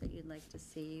goals that you'd like to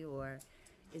see? Or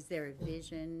is there a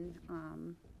vision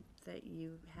that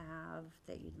you have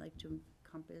that you'd like to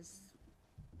encompass?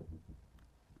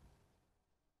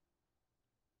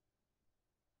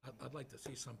 I'd like to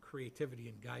see some creativity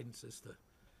and guidance as to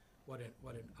what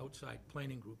an outside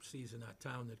planning group sees in our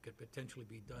town that could potentially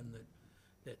be done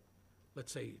that,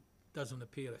 let's say, doesn't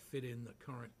appear to fit in the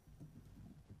current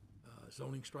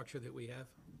zoning structure that we have.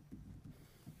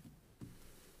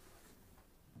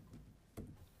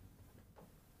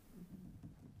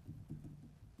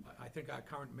 I think our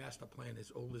current master plan,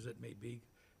 as old as it may be,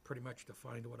 pretty much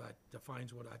defines what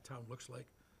our town looks like,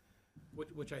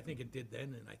 which I think it did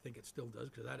then, and I think it still does,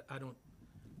 because I don't,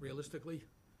 realistically,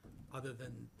 other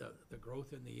than the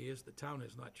growth in the years, the town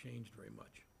has not changed very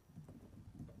much.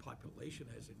 The population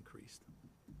has increased.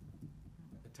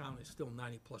 The town is still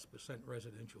 90+%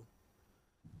 residential.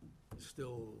 It's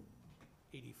still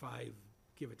 85,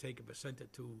 give or take a percent or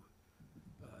two,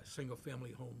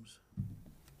 single-family homes.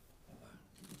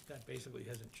 That basically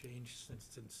hasn't changed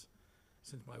since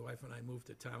my wife and I moved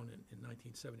to town in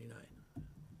 1979.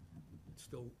 It's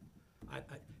still,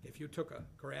 if you took a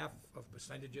graph of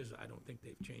percentages, I don't think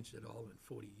they've changed at all in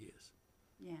 40 years.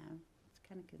 Yeah, it's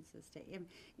kind of consistent.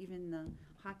 Even the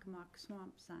Hockomock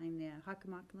Swamp sign there,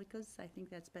 Hockomock Liquors, I think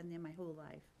that's been there my whole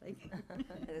life. Like,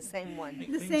 The same one.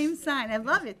 the same sign. I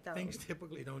love it, though. Things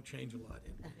typically don't change a lot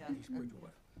in East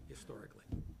Bridgewater, historically.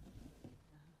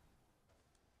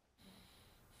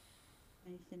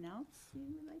 Anything else you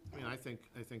would like to I mean, add?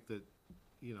 I think that,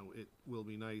 you know, it will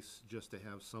be nice just to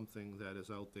have something that is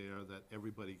out there that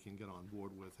everybody can get on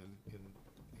board with and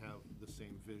have the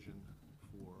same vision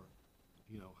for,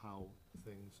 you know, how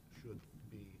things should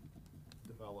be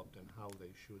developed and how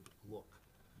they should look.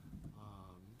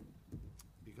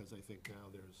 Because I think now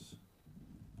there's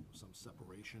some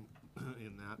separation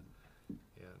in that,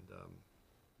 and,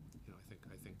 you know,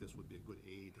 I think this would be a good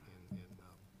aid in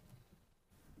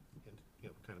you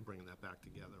know, kind of bringing that back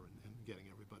together and getting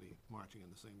everybody marching in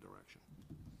the same direction.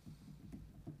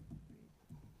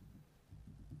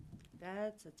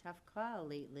 That's a tough call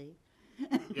lately.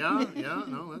 Yeah,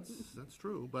 no, that's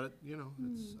true, but, you know,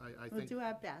 I We'll think, do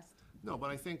our best. no,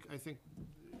 but I think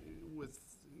with,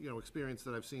 you know, experience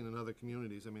that I've seen in other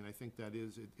communities, I mean, I think that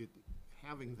is,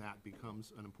 having that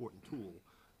becomes an important tool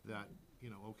that, you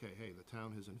know, okay, hey, the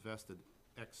town has invested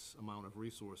X amount of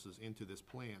resources into this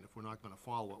plan. If we're not gonna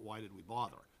follow it, why did we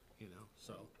bother, you know,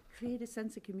 so. Create a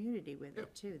sense of community with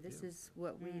it, too. This yeah. is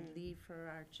what we leave for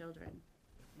our children,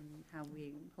 and how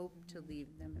we hope to leave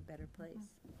them a better place.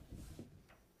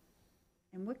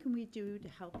 And what can we do to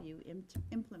help you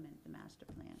implement the master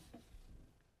plan?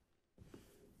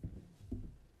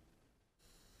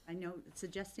 I know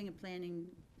suggesting a planning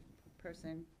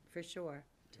person, for sure,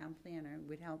 town planner,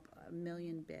 would help a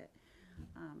million bit.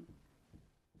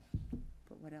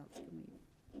 But what else can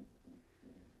we?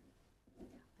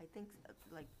 I think,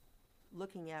 like,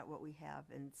 looking at what we have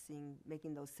and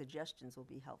making those suggestions will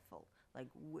be helpful. Like,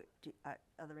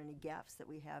 are there any gaps that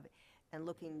we have? And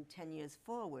looking 10 years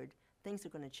forward, things are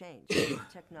going to change.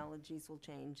 Technologies will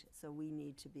change, so we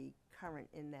need to be current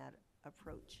in that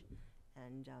approach.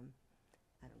 And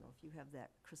I don't know if you have that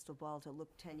crystal ball to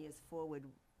look 10 years forward.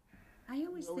 I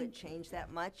always Will it think, change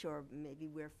that much, or maybe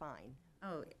we're fine?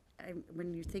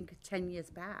 when you think 10 years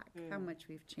back, how much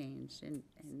we've changed, and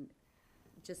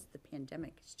just the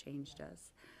pandemic has changed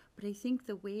us. But I think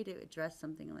the way to address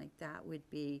something like that would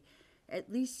be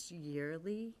at least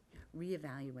yearly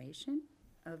reevaluation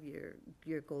of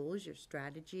your goals, your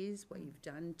strategies, what you've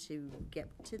done to get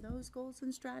to those goals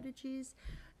and strategies,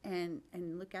 and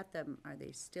look at them. Are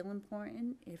they still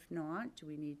important? If not, do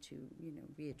we need to,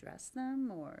 readdress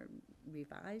them or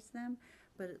revise them?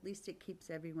 But at least it keeps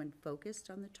everyone focused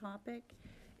on the topic.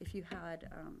 If you had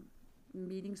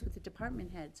meetings with the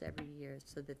department heads every year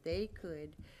so that they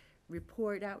could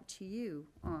report out to you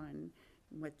on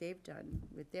what they've done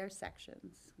with their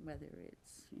sections, whether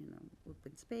it's,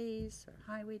 open space or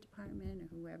highway department or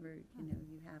whoever,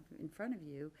 you have in front of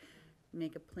you,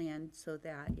 make a plan so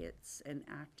that it's an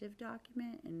active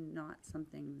document and not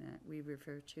something that we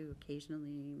refer to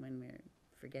occasionally when we're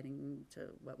forgetting to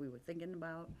what we were thinking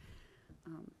about.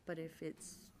 But if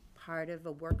it's part of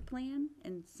a work plan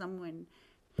and someone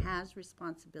has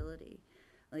responsibility,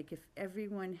 like if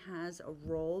everyone has a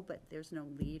role but there's no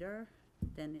leader,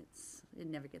 then it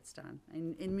never gets done.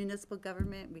 In municipal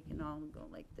government, we can all go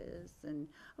like this, and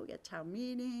we get town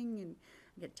meeting and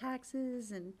get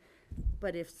taxes,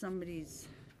 but if somebody's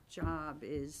job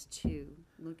is to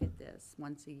look at this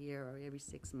once a year or every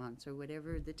 6 months or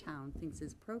whatever the town thinks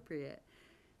is appropriate,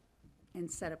 and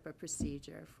set up a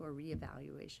procedure for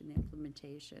reevaluation,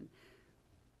 implementation,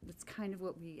 that's kind of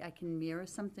what I can mirror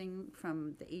something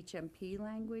from the HMP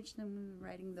language when we were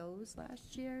writing those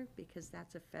last year, because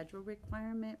that's a federal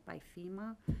requirement by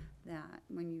FEMA that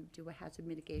when you do a hazard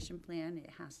mitigation plan, it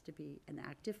has to be an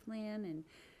active plan and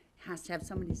has to have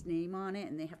somebody's name on it,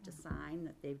 and they have to sign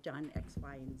that they've done X,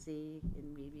 Y, and Z,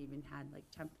 and we've even had like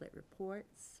template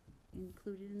reports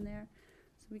included in there.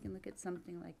 So we can look at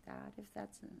something like that, if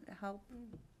that's a help.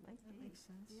 Might That be. makes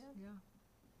sense, Yeah.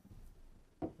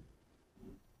 yeah.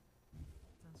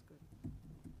 Sounds good.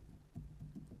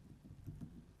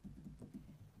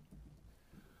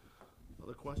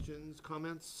 Other questions,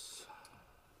 comments?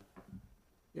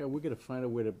 Yeah, we're gonna find a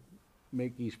way to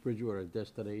make East Bridgewater a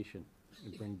destination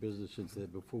and bring business into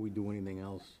it before we do anything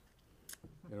else.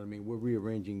 You know what I mean? We're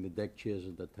rearranging the deck chairs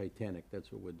of the Titanic,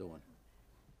 that's what we're doing.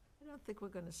 I don't think we're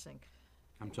gonna sink.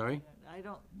 I'm sorry? I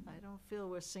don't feel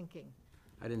we're sinking.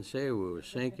 I didn't say we were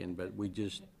sinking, but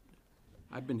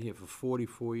I've been here for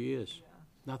 44 years.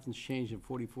 Nothing's changed in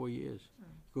 44 years.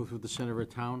 Go through the center of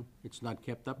town, it's not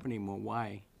kept up anymore,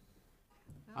 why?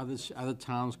 Other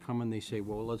towns come and they say,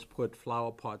 well, let's put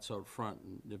flower pots out front,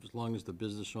 and as long as the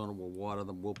business owner will water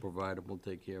them, we'll provide them, we'll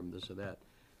take care of them, this or that.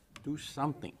 Do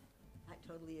something. I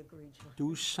totally agree, John.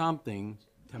 Do something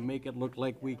to make it look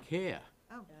like we care.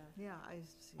 Oh, yeah, I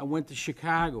see. I went to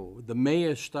Chicago. The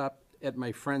mayor stopped at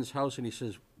my friend's house and he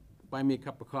says, buy me a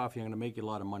cup of coffee, I'm gonna make you a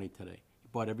lot of money today. He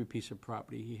bought every piece of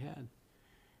property he had.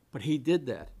 But he did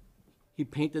that. He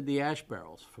painted the ash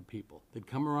barrels for people. They'd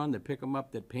come around, they'd pick them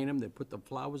up, they'd paint them, they'd put the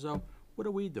flowers out. What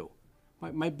do?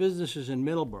 My business is in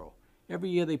Middleborough. Every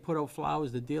year they put out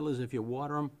flowers. The deal is if you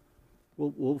water them,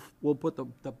 we'll put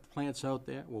the plants out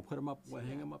there. We'll put them up, we'll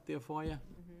hang them up there for you.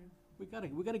 We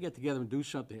gotta get together and do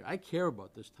something. I care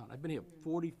about this town. I've been here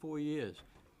 44 years.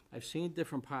 I've seen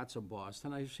different parts of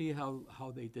Boston. I see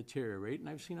how they deteriorate, and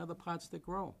I've seen other parts that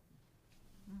grow.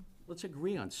 Let's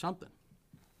agree on something.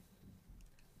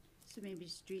 So maybe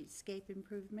streetscape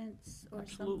improvements or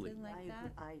Absolutely. something like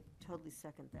that? I totally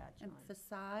second that, John. And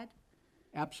facade?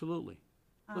 Absolutely.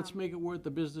 Let's make it worth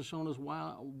the business owners'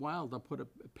 while to put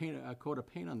a coat of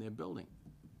paint on their building.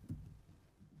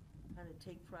 Kind of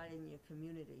take pride in your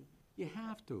community. You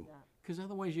have to, Yeah. because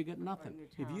otherwise you get nothing. your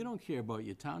If you town. don't care about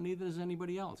your town, neither does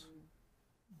anybody else.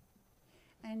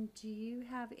 And do you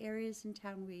have areas in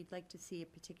town where you'd like to see a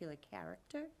particular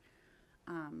character?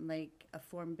 Like a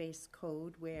form-based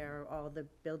code where all the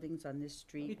buildings on this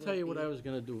street Let me will tell you what be- I was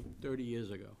gonna do 30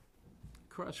 years ago.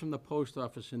 Across from the post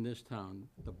office in this town,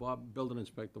 the building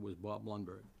inspector was Bob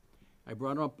Lundberg. I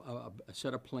brought him up a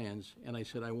set of plans, and I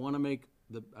said, I wanna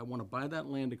buy that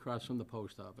land across from the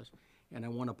post office, and I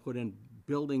wanna put in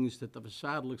buildings that the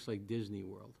facade looks like Disney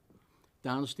World.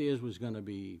 Downstairs was gonna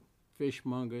be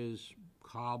fishmongers,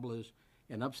 cobblers,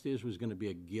 and upstairs was gonna be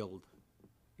a guild.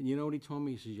 And you know what he told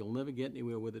me? He says, you'll never get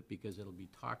anywhere with it because it'll be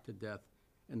talked to death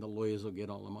and the lawyers will get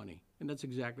all the money. And that's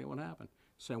exactly what happened.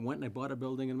 So I went and I bought a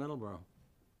building in Middleborough.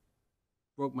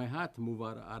 Broke my heart to move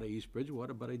out of East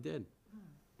Bridgewater, but I did.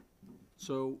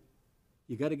 So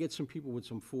you gotta get some people with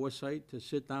some foresight to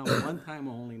sit down one time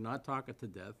only, not talk it to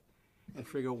death, and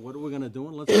figure out what are we gonna do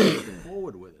and let's move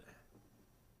forward with it.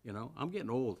 You know, I'm getting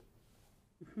old.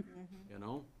 You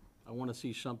know, I wanna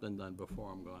see something done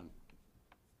before I'm gone.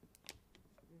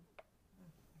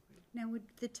 Now, would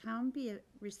the town be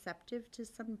receptive to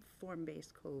some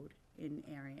form-based code in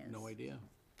areas? No idea.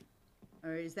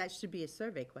 Or should be a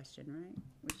survey question, right?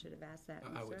 We should have asked that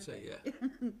in the I would say, survey.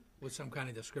 yeah. With some kind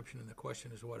of description in the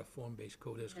question as to what a form-based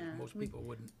code is, because Yeah, most we- people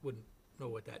wouldn't know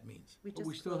what that means. We But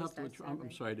we just still have closed to, our attract. I'm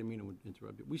survey sorry, I didn't mean to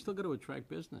interrupt you. We still gotta attract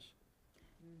business.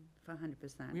 for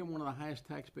 100%. We have one of the highest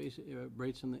tax base,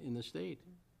 rates in the state.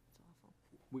 It's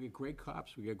awful. We get great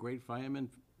cops, we get great firemen,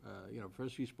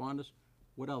 first responders.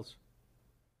 What else?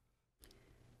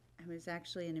 I was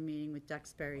actually in a meeting with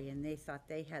Duxbury, and they thought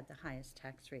they had the highest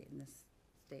tax rate in this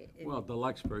state. And Well, the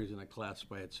Duxbury's in a class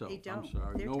by itself. They I'm don't.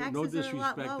 sorry. Their No taxes are a lot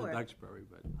disrespect to lower. Duxbury,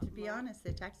 but to be honest,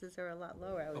 their taxes are a lot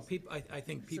lower. Well, I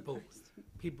think people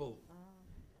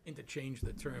interchange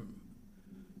the term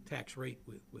tax rate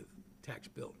with tax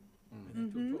bill.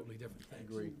 And they're two totally different things.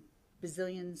 Agree.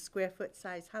 Bazillion square foot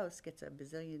size house gets a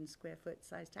bazillion square foot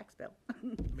size tax bill.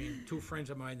 I mean, two friends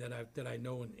of mine that I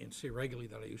know and see regularly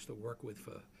that I used to work with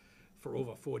for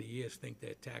over 40 years think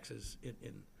their taxes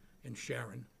in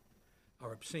Sharon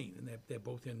are obscene, and they're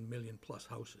both in million-plus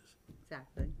houses.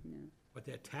 Exactly, yeah. But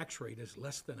their tax rate is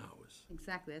less than ours.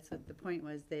 Exactly, that's what the point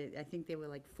was. I think they were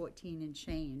like 14 and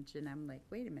change, and I'm like,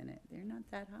 wait a minute, they're not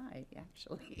that high,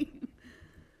 actually.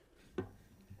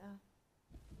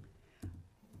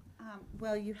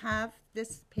 Well, you have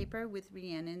this paper with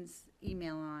Rhiannon's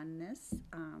email on this.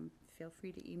 Feel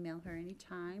free to email her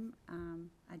anytime.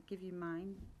 I'd give you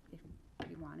mine if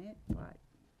you want it, but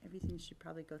everything should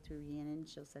probably go through Rhiannon.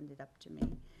 She'll send it up to me.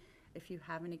 If you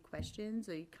have any questions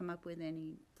or you come up with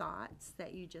any thoughts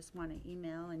that you just want to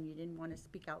email and you didn't want to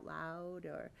speak out loud,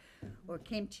 or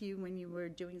came to you when you were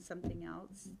doing something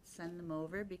else, send them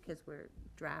over, because we're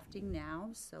drafting now,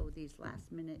 so these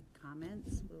last minute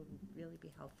comments will really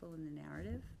be helpful in the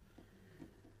narrative.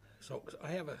 So I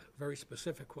have a very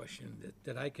specific question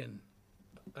that I can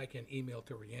email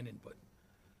to Rhiannon, but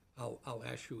I'll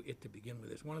ask you it to begin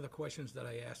with. It's one of the questions that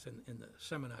I asked in the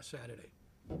seminar Saturday,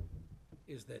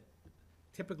 is that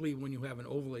typically when you have an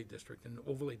overlay district, and an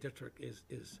overlay district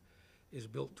is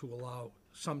built to allow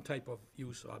some type of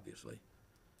use, obviously,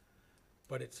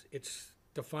 but it's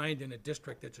defined in a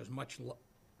district that's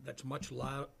much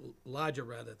larger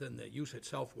rather than the use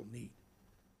itself will need.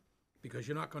 Because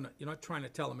you're not trying to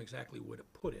tell them exactly where to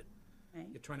put it. Right.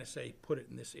 You're trying to say, put it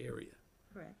in this area.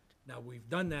 Correct. Now, we've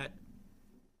done that,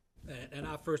 and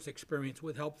our first experience,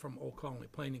 with help from Old Colony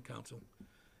Planning Council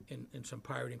and some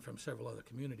pirating from several other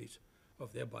communities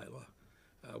of their bylaw,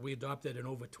 we adopted an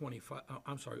over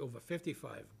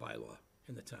 55 bylaw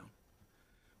in the town,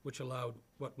 which allowed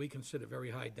what we consider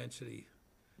very high density,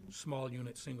 small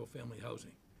unit, single-family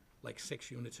housing, like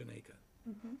 6 units an acre.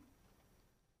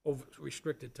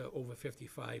 Restricted to over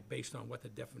 55 based on what the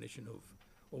definition of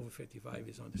over 55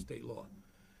 is under state law.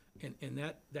 And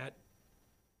that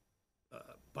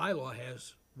bylaw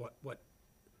has what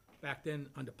back then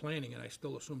under planning, and I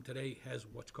still assume today, has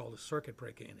what's called a circuit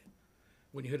breaker in it.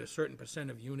 When you hit a certain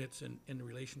percent of units in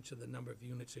relation to the number of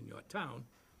units in your town,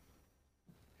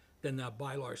 then the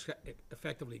bylaw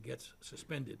effectively gets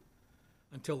suspended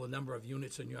until the number of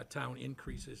units in your town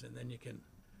increases, and then you can.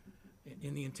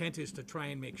 And the intent is to try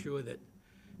and make sure that,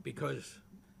 because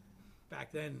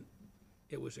back then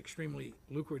it was extremely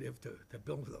lucrative to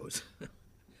build those.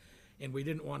 And we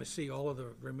didn't want to see all of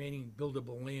the remaining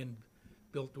buildable land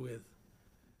built with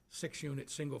 6-unit,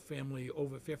 single-family,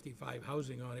 over 55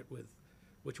 housing on it,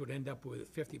 which would end up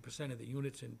with 50% of the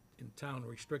units in town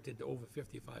restricted to over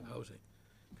 55 housing,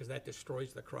 because that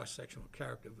destroys the cross-sectional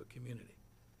character of the community.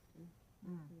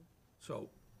 So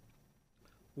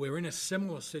we're in a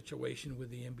similar situation with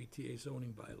the MBTA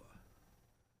zoning bylaw.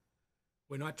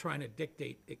 We're not trying to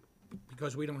dictate,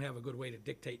 because we don't have a good way to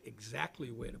dictate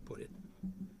exactly where to put it.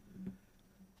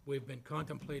 We've been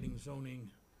contemplating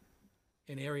zoning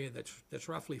an area that's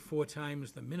roughly 4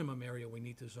 times the minimum area we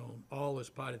need to zone, all as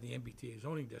part of the MBTA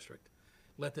zoning district.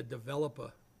 Let the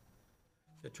developer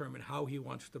determine how he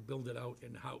wants to build it out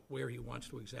and where he wants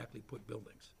to exactly put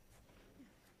buildings.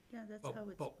 Yeah, that's how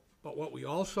it's. But what we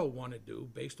also want to do,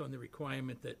 based on the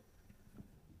requirement that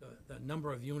the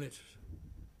number of units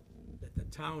that the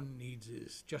town needs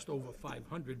is just over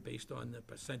 500, based on the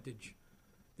percentage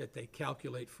that they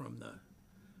calculate from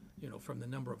the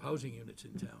number of housing units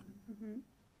in town.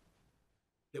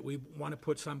 That we want to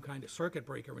put some kind of circuit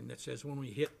breaker in that says when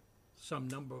we hit some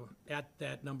number, at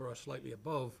that number or slightly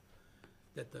above,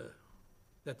 that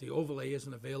the overlay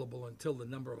isn't available until the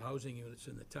number of housing units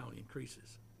in the town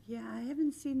increases. Yeah, I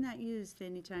haven't seen that used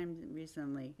anytime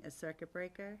recently, a circuit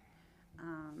breaker.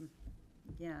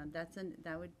 Yeah,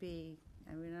 that would be,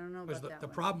 I mean, I don't know Because about that the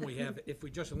one. problem we have, if we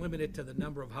just limit it to the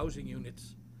number of housing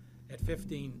units at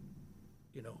 15,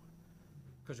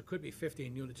 because it could be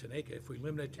 15 units an acre, if we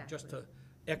limit it to just to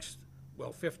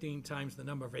 15 times the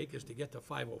number of acres to get to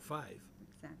 505,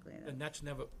 Exactly.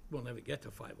 then we'll never get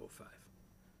to 505.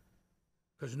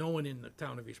 Because no one in the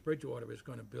town of East Bridgewater is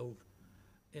going to build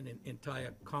an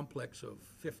entire complex of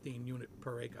 15 unit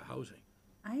per acre housing.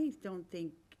 I don't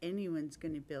think anyone's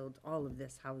gonna build all of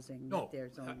this housing No, that they're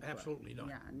zoned for. absolutely not.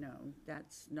 Yeah, no,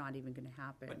 that's not even gonna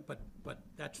happen. But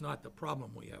that's not the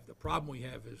problem we have. The problem we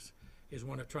have is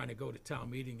when we're trying to go to town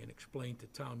meeting and explain to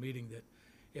town meeting that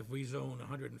if we zone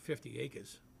 150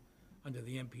 acres under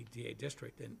the MPTA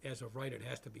district, then as of right, it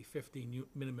has to be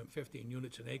minimum 15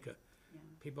 units an acre. Yeah.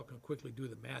 People can quickly do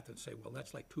the math and say, well,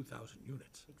 that's like 2,000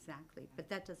 units. Exactly, but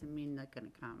that doesn't mean they're gonna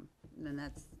come, then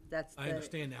that's that's the. I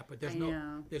understand that, but I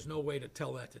know. there's no way to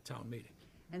tell that to town meeting.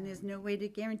 And there's no way to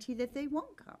guarantee that they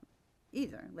won't come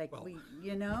either. Like Well-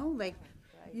 like,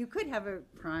 you could have a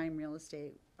prime real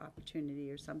estate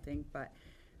opportunity or something, but,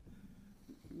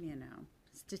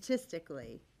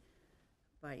 statistically.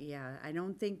 But yeah, I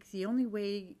don't think, the only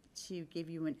way to give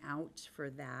you an out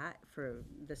for that, for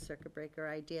the circuit breaker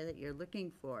idea that you're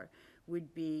looking for,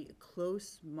 would be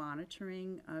close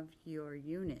monitoring of your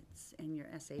units and your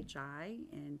SHI.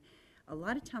 And a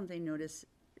lot of towns, I notice,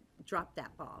 drop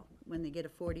that ball. When they get a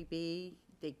 40B,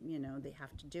 they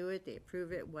have to do it, they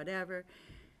approve it, whatever.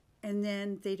 And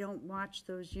then they don't watch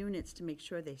those units to make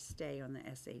sure they stay on the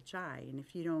SHI. And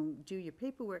if you don't do your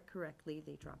paperwork correctly,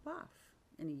 they drop off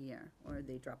in a year, or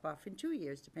they drop off in 2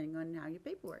 years, depending on how your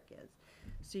paperwork is.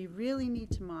 So you really need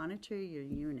to monitor your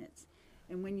units.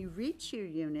 And when you reach your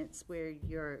units where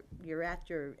you're at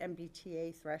your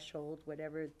MBTA threshold,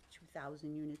 whatever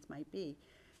 2,000 units might be,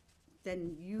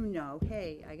 then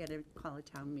hey, I gotta call a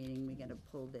town meeting, we gotta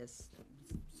pull this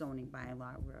zoning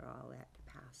bylaw, we're all at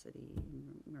capacity,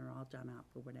 and we're all done up,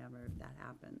 or whatever, if that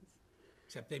happens.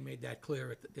 Except they made that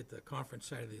clear at the conference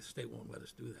side of the state won't let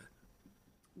us do that.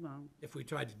 Well, If we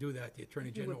tried to do that, the Attorney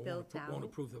If you were General built won't out?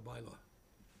 approve the bylaw.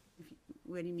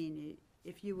 what do you mean,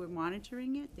 if you were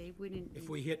monitoring it, they wouldn't? If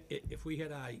we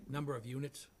hit a number of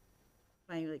units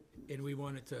Like, and we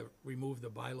wanted to remove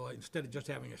the bylaw, instead of just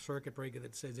having a circuit breaker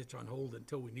that says it's on hold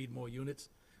until we need more units,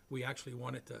 we actually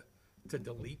wanted to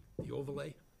delete the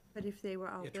overlay. but if they were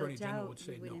all The Attorney built General out, would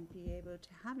say you no. wouldn't be able to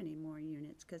have any more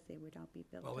units, because they would all be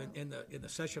built Well, out. in the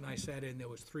session I sat in, there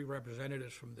was 3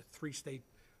 representatives from the 3 state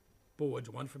boards,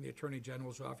 one from the Attorney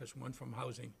General's office, one from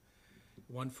Housing,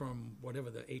 one from whatever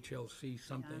the HLC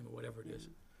something, or whatever it is.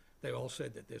 They all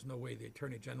said that there's no way the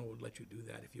Attorney General would let you do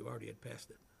that if you already had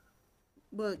passed it.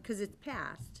 Well, because it's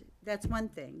passed, that's one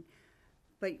thing,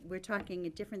 but we're talking a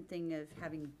different thing of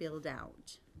having built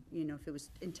out. If it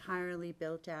was entirely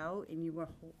built out and you were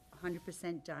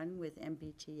 100% done with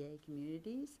MBTA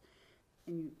communities,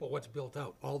 and Well, what's built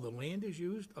out? All the land is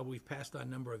used, or we've passed our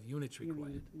number of units you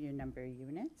required? your number of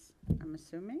units, I'm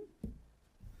assuming?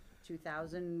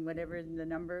 2,000, whatever the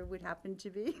number would happen to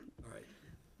be. All right.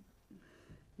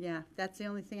 Yeah, that's the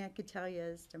only thing I could tell you,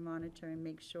 is to monitor and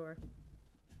make sure.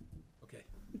 Okay,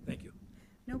 thank you.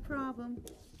 No problem.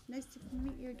 Nice to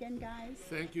meet you again, guys.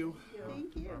 Thank you.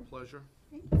 Thank you. Our pleasure.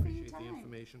 Thank you for your Appreciate the time.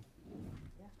 information.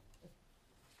 Okay.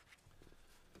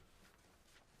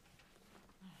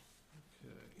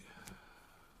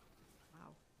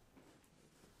 Wow.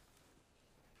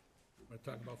 Want to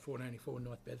talk about 494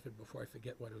 North Bedford before I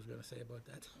forget what I was going to say about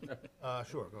that?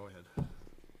 Sure, go ahead.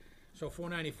 So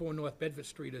 494 North Bedford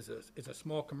Street is a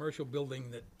small commercial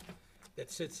building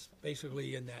that sits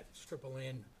basically in that strip of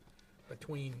land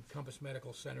between Compass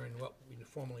Medical Center and what we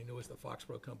formerly knew as the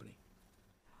Foxborough Company.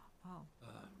 Oh,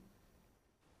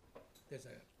 There's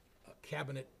a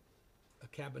cabinet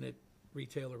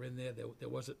retailer in there. There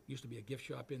used to be a gift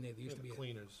shop in there. There used to be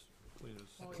Cleaners.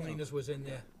 Cleaners was in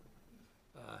there.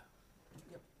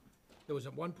 There was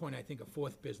at one point, I think, a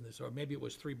 4th business, or maybe it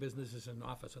was 3 businesses and an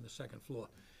office on the 2nd floor.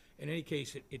 In any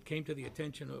case, it came to the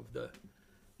attention of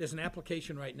there's an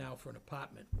application right now for an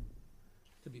apartment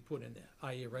to be put in there,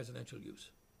 i.e. residential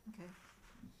use. okay.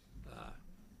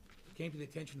 It came to the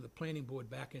attention of the planning board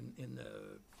back in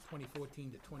the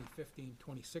 2014 to 2015,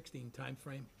 2016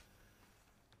 timeframe,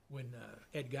 when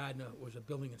Ed Gardner was a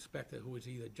building inspector who was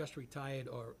either just retired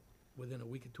or within a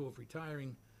week or 2 of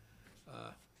retiring.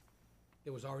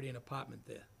 There was already an apartment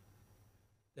there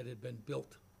that had been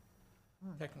built,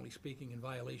 technically speaking, in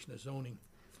violation of zoning.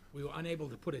 We were unable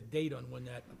to put a date on when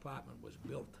that apartment was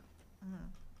built.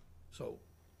 So,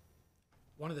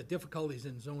 one of the difficulties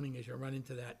in zoning is you run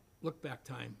into that look-back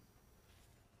time,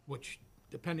 which,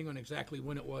 depending on exactly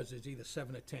when it was, is either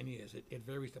 7 or 10 years. It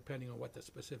varies depending on what the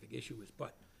specific issue is.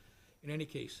 But, in any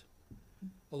case,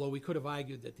 although we could have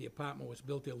argued that the apartment was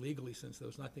built illegally since there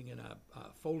was nothing in our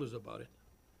folders about it,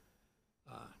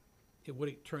 it would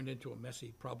have turned into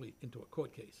probably into a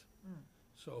court case.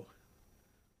 So,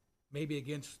 maybe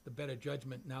against the better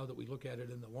judgment, now that we look at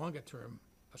it in the longer term,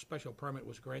 a special permit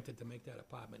was granted to make that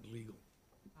apartment legal.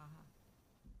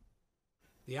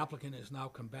 The applicant has now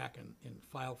come back and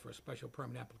filed for a special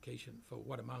permit application for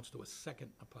what amounts to a 2nd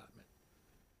apartment,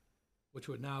 which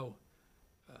would now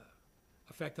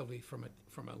effectively, from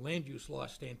a land use law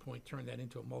standpoint, turn that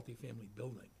into a multifamily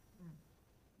building.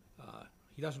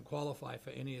 He doesn't qualify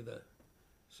for any of the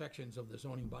sections of the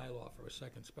zoning bylaw for a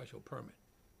 2nd special permit.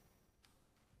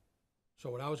 So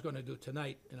what I was gonna do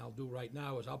tonight, and I'll do right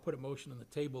now, is I'll put a motion on the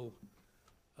table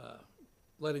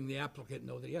letting the applicant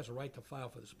know that he has a right to file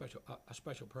for the a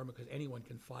special permit, because anyone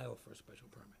can file for a special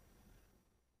permit.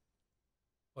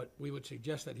 But we would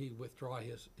suggest that he withdraw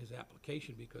his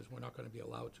application, because we're not gonna be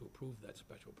allowed to approve that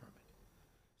special permit,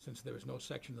 since there is no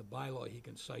section of the bylaw he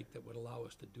can cite that would allow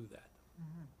us to do that.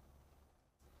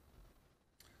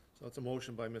 So it's a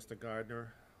motion by Mr.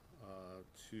 Gardner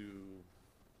to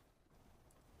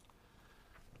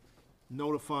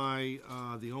notify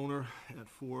the owner at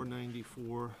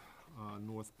 494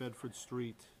 North Bedford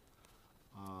Street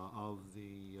of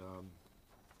the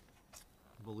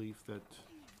belief that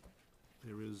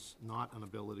there is not an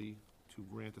ability to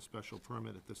grant a special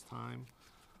permit at this time,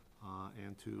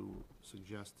 and to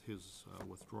suggest his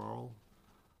withdrawal.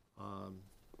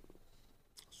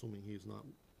 Assuming he is not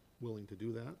willing to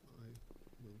do that, I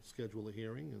will schedule a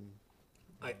hearing and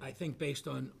I think based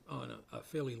on a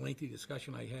fairly lengthy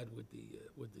discussion I had with the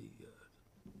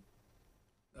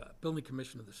building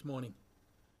commissioner this morning,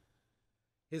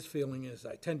 his feeling is,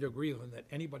 I tend to agree with him, that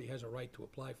anybody has a right to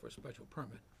apply for a special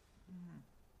permit.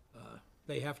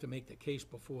 They have to make the case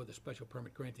before the special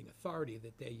permit granting authority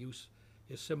that their use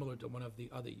is similar to one of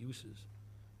the other uses.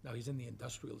 Now, he's in the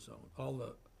industrial zone.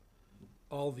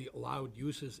 All the allowed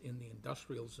uses in the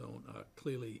industrial zone are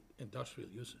clearly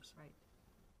industrial uses. Right.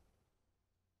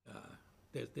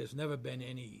 There's never been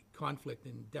any conflict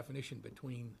in definition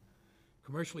between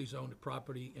commercially zoned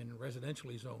property and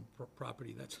residentially zoned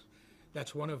property.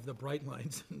 That's one of the bright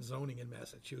lines in zoning in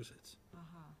Massachusetts.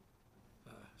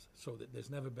 So that there's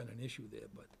never been an issue there,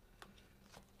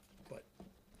 but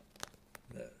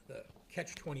the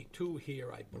catch-22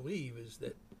 here, I believe, is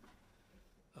that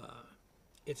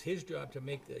it's his job to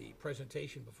make the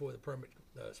presentation before the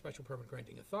special permit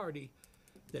granting authority,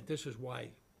 that this is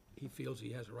why he feels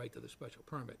he has a right to the special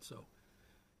permit. So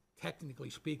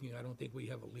technically speaking, I don't think we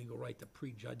have a legal right to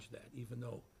prejudge that, even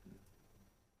though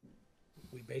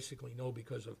we basically know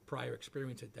because of prior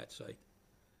experience at that site.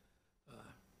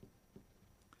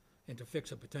 And to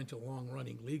fix a potential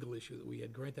long-running legal issue, that we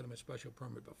had granted him a special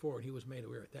permit before, and he was made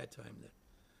aware at that time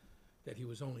that he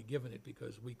was only given it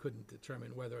because we couldn't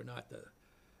determine whether or not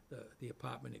the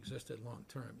apartment existed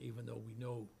long-term, even though we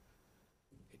know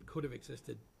it could have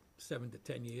existed 7 to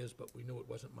 10 years, but we knew it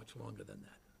wasn't much longer than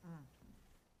that.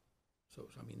 So,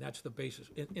 I mean, that's the basis.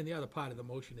 And the other part of the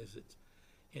motion is,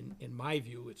 in my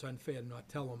view, it's unfair to not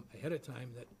tell him ahead of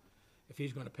time that if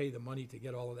he's gonna pay the money to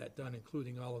get all of that done,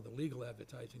 including all of the legal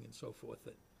advertising and so forth,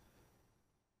 that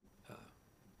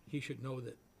he should know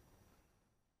that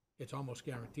it's almost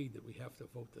guaranteed that we have to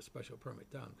vote the special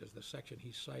permit down, because the section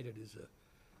he cited is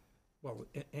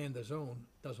and the zone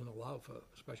doesn't allow for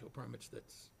special permits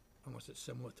unless it's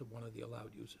similar to one of the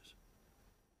allowed uses.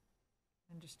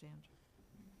 Understand.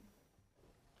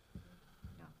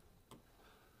 Yeah.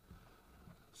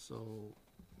 so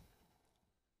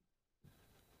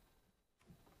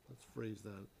let's phrase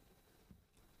that.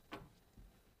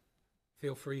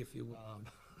 Feel free if you,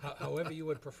 however you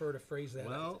would prefer to phrase that.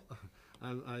 Well,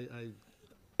 I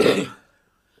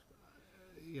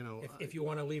you know, If you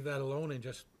wanna leave that alone and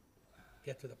just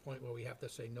get to the point where we have to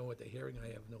say no at the hearing, I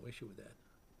have no issue with that.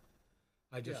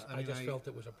 I just felt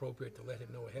it was appropriate to let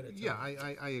him know ahead of time. yeah,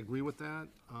 I agree with that.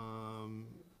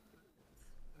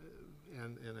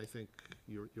 And I think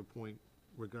your point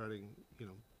regarding, you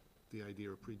know, the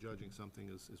idea of prejudging something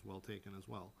is well taken as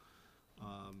well.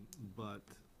 But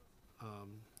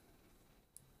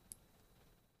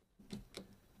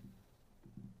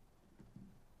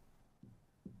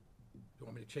You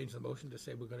want me to change the motion to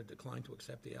say we're gonna decline to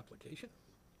accept the application?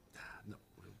 no,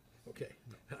 Okay,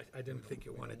 I didn't think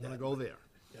you wanted I want that. to go there.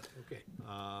 Yeah, okay.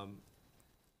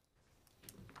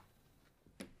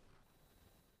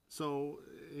 So,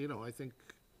 you know, I think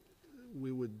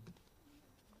we would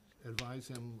advise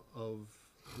him of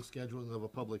the scheduling of a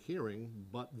public hearing,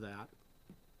 but that,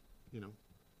 you know,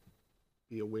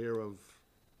 be aware of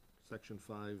section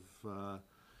 5K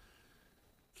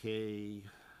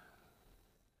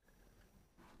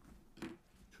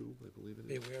 2, I believe it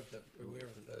Be is. aware of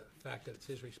the fact that it's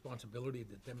his responsibility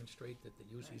to demonstrate that the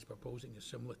use he's proposing is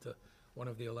similar to one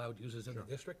of the allowed uses in the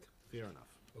district? Fair enough.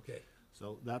 Okay,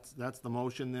 So that's the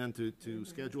motion then, to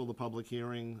schedule the public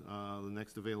hearing, the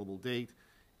next available date,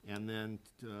 and then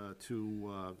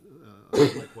to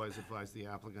likewise advise the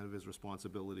applicant of his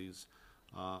responsibilities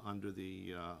under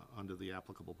the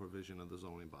applicable provision of the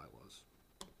zoning bylaws.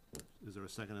 Is there a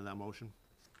second to that motion?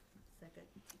 Second.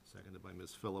 Seconded by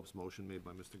Ms. Phillips, motion made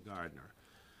by Mr. Gardner.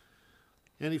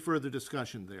 Any further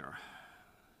discussion there?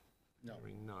 No.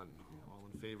 Hearing none. All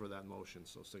in favor of that motion,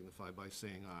 so signify by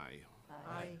saying aye.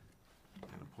 Aye.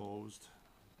 And opposed?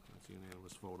 That's a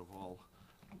unanimous vote of all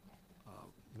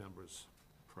members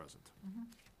present.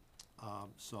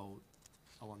 So,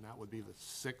 Ellen, that would be the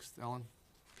 6th, Ellen?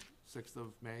 6th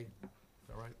of May, is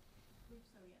that right? So,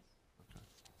 yes. Okay.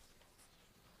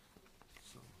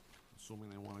 So, assuming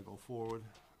they want to go forward,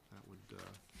 that would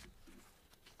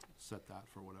set that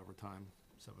for whatever time,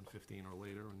 7:15 or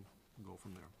later, and go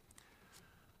from there.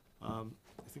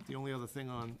 I think the only other thing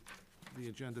on the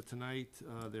agenda tonight,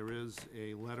 there is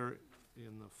a letter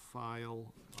in the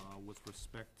file with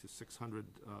respect to 600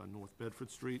 North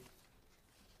Bedford Street,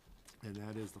 and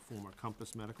that is the former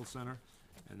Compass Medical Center,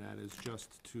 and that is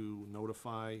just to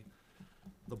notify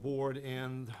the board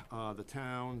and the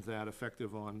town that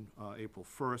effective on April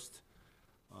 1st,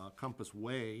 Compass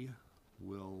Way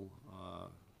will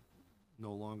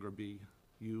no longer be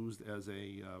used as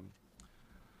a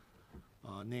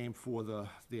name for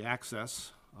the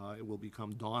access. It will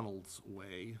become Donald's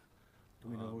Way. Do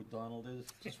we know who Donald is?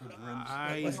 Just with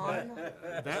I, Let's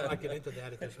not get into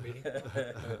that at this meeting.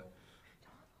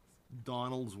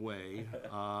 Donald's Way,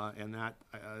 and that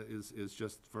is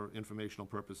just for informational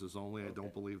purposes only. I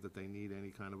don't believe that they need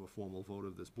any kind of a formal vote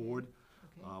of this board.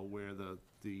 Okay. Where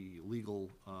the legal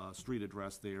street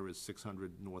address there is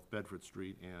 600 North Bedford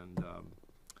Street, and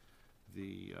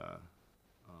the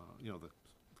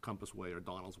Compass Way or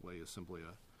Donald's Way is simply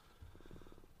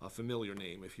a familiar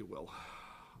name, if you will,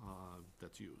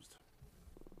 that's used.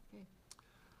 Okay.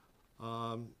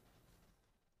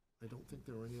 I don't think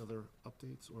there are any other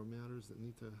updates or matters that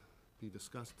need to be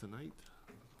discussed tonight.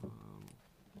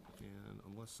 And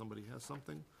unless somebody has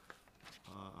something,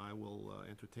 I will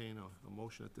entertain a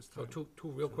motion at this So time.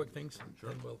 two real quick things,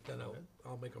 Sure. then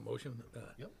I'll make a motion.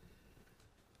 Yep.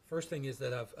 First thing is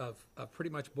that I've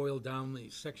pretty much boiled down the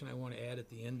section I want to add at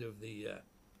the end of the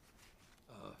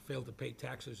failed to pay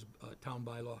taxes town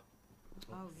bylaw.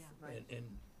 Oh, yeah. Right. And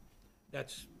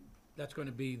that's going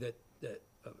to be that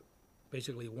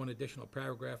basically one additional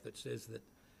paragraph that says that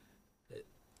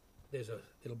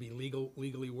it'll be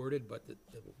legally worded, but the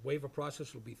waiver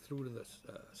process will be through to the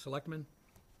selectmen,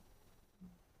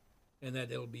 and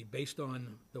that it'll be based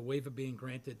on the waiver being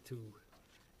granted to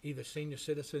either senior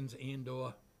citizens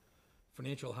and/or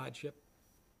financial hardship,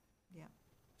 Yeah.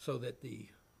 so that the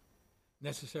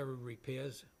necessary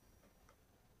repairs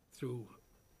through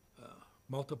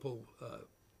multiple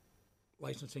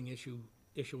licensing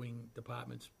issuing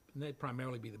departments, and they'd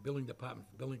primarily be the building department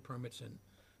for building permits and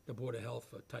the Board of Health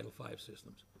for Title V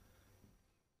systems,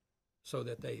 so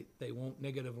that they won't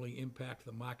negatively impact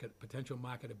the potential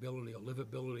marketability or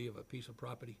livability of a piece of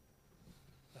property,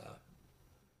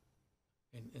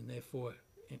 and therefore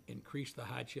increase the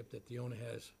hardship that the owner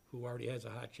has, who already has a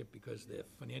hardship because they're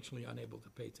financially unable to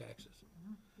pay taxes.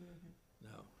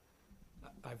 Now,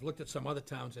 I've looked at some other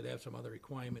towns that have some other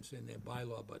requirements in their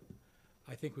bylaw, but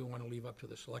I think we want to leave up to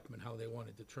the selectmen how they want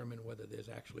to determine whether there's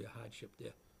actually a hardship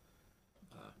there.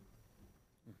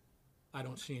 I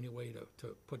don't see any way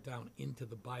to put down into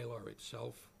the bylaw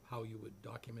itself how you would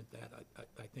document that.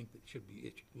 I think that should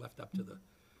be left up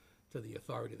to the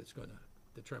authority that's going to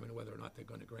determine whether or not they're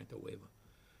going to grant a waiver.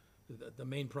 The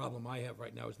main problem I have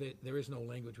right now is there is no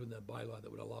language within the bylaw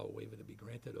that would allow a waiver to be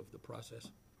granted of the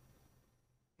process.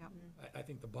 Yep. I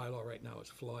think the bylaw right now is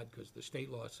flawed because the state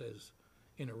law says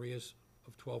in arrears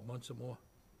of 12 months or more.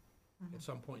 At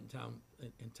some point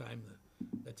in time,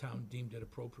 the town deemed it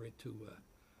appropriate to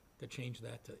change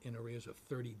that to in arrears of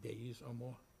 30 days or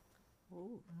more,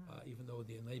 Ooh. even though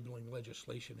the enabling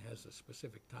legislation has a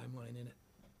specific timeline in it.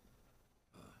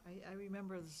 I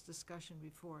remember this discussion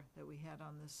before that we had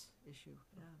on this issue.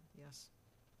 Yeah. Yes.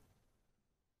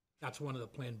 That's one of the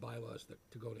planned bylaws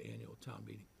to go to annual town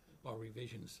meeting, or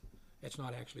revisions. It's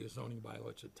not actually a zoning bylaw,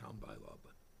 it's a town bylaw,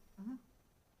 but.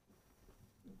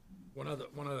 One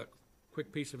other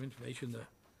quick piece of information,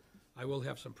 I will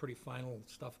have some pretty final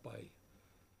stuff by,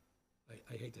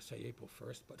 I hate to say April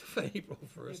 1st, but April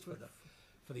 1st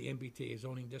for the MBTA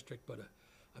zoning district, but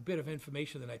a bit of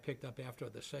information that I picked up after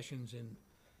the sessions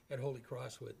at Holy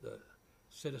Cross with the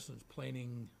Citizens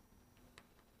Planning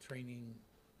Training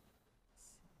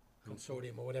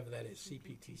Consortium, or whatever that is,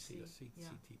 CPTC or Yeah.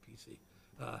 CTPC.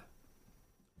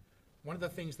 One of the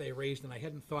things they raised, and I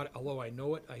hadn't thought, although I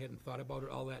know it, I hadn't thought about it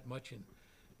all that much, and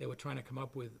they were trying to come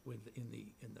up with in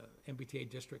the MBTA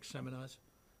district seminars,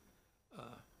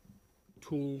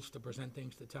 tools to present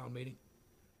things to town meeting.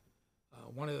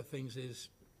 One of the things is,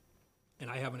 and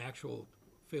I have an actual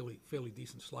fairly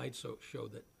decent show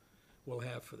that we'll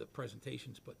have for the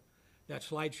presentations, but that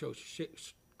slideshow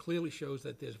clearly shows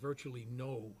that there's virtually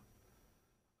no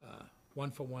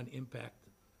one-for-one impact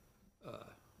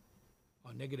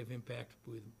or negative impact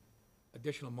with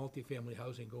additional multifamily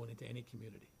housing going into any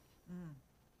community.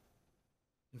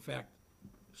 In fact,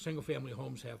 single-family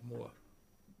homes have more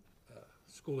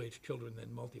school-aged children than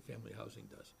multifamily housing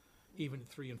does, even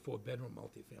 3- and 4-bedroom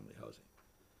multifamily housing.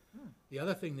 The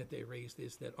other thing that they raised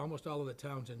is that almost all of the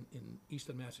towns in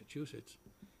eastern Massachusetts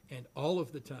and all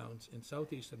of the towns in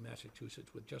southeastern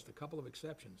Massachusetts, with just a couple of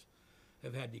exceptions,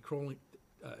 have had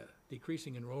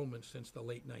decreasing enrollment since the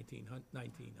late 1900s.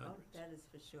 Oh, that is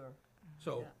for sure.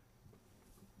 So, Yeah.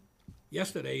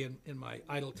 yesterday, in my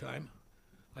idle time,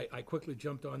 I quickly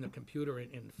jumped on the computer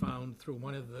and found through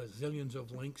one of the zillions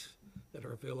of links that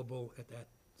are available at that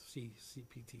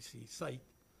CPTC site,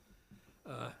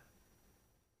 the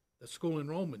school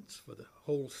enrollments for the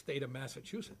whole state of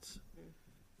Massachusetts.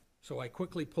 So I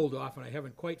quickly pulled off, and I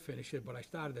haven't quite finished it, but I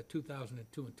started at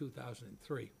 2002 and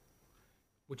 2003,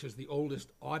 which is the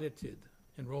oldest audited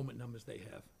enrollment numbers they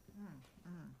have.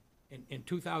 In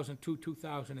 2002,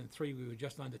 2003, we were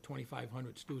just under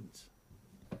 2,500 students.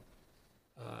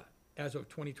 As of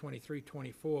 2023,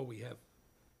 24, we have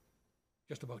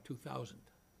just about 2,000.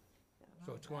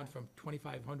 So it's gone from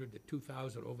 2,500 to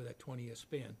 2,000 over that 20-year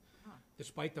span,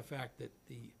 despite the fact that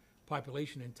the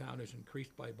population in town has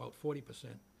increased by about 40%,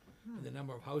 and the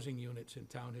number of housing units in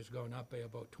town has gone up by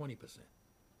about 20%.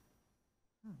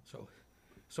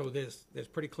 So there's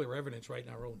pretty clear evidence right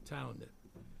in our own town that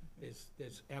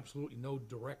there's absolutely no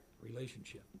direct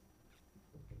relationship.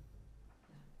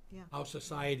 Yeah. How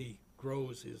society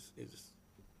grows is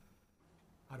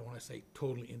I don't want to say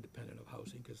totally independent of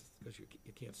housing, because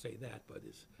you can't say that, but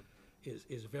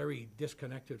is very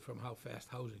disconnected from how fast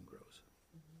housing grows.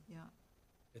 Yeah.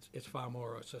 It's far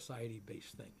more a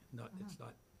society-based thing, it's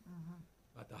not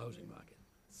the housing market.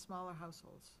 Smaller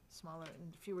households, smaller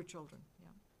and fewer children, yeah.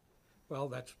 Well,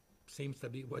 that seems to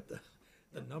be what the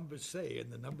numbers say,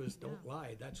 and the numbers don't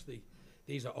lie.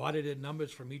 These are audited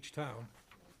numbers from each town.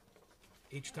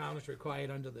 Each town is required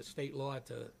under the state law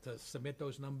to submit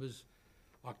those numbers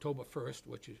October 1st,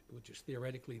 which is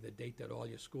theoretically the date that all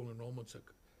your school enrollments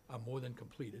are more than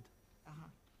completed.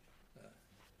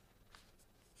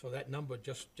 So that number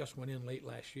just went in late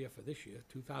last year for this year.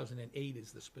 2008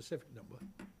 is the specific number.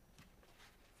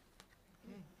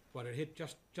 Okay. But it hit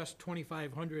just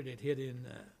 2,500, it hit in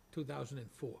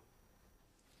 2004.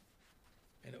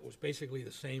 And it was basically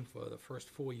the same for the first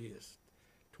 4 years,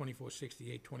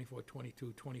 2468,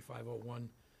 2422, 2501,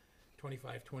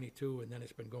 2522, and then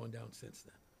it's been going down since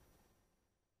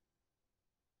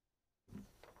then.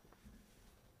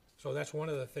 So that's one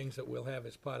of the things that we'll have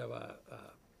as part of our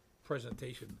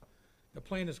presentation. The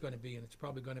plan is going to be, and it's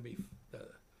probably going to be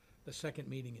the second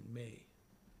meeting in May.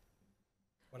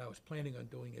 What I was planning on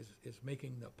doing is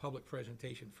making the public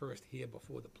presentation first here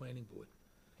before the planning board,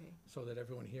 Okay. so that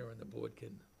everyone here on the board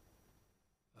can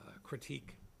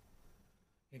critique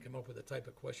and come up with the type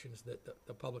of questions that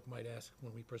the public might ask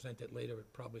when we present it later,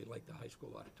 probably like the high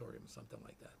school auditorium, something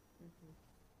like that.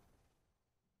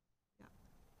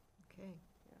 Okay.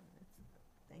 Yeah,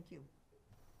 thank you.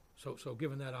 So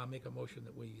given that, I'll make a motion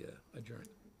that we adjourn.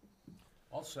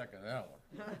 I'll second that one.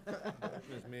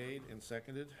 Motion is made and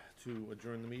seconded to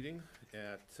adjourn the meeting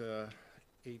at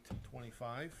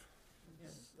 8:25.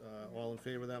 All in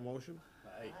favor of that motion?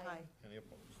 Aye. Any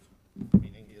opposed?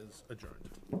 Meeting is adjourned.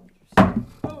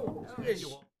 Oh, there you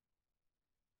are.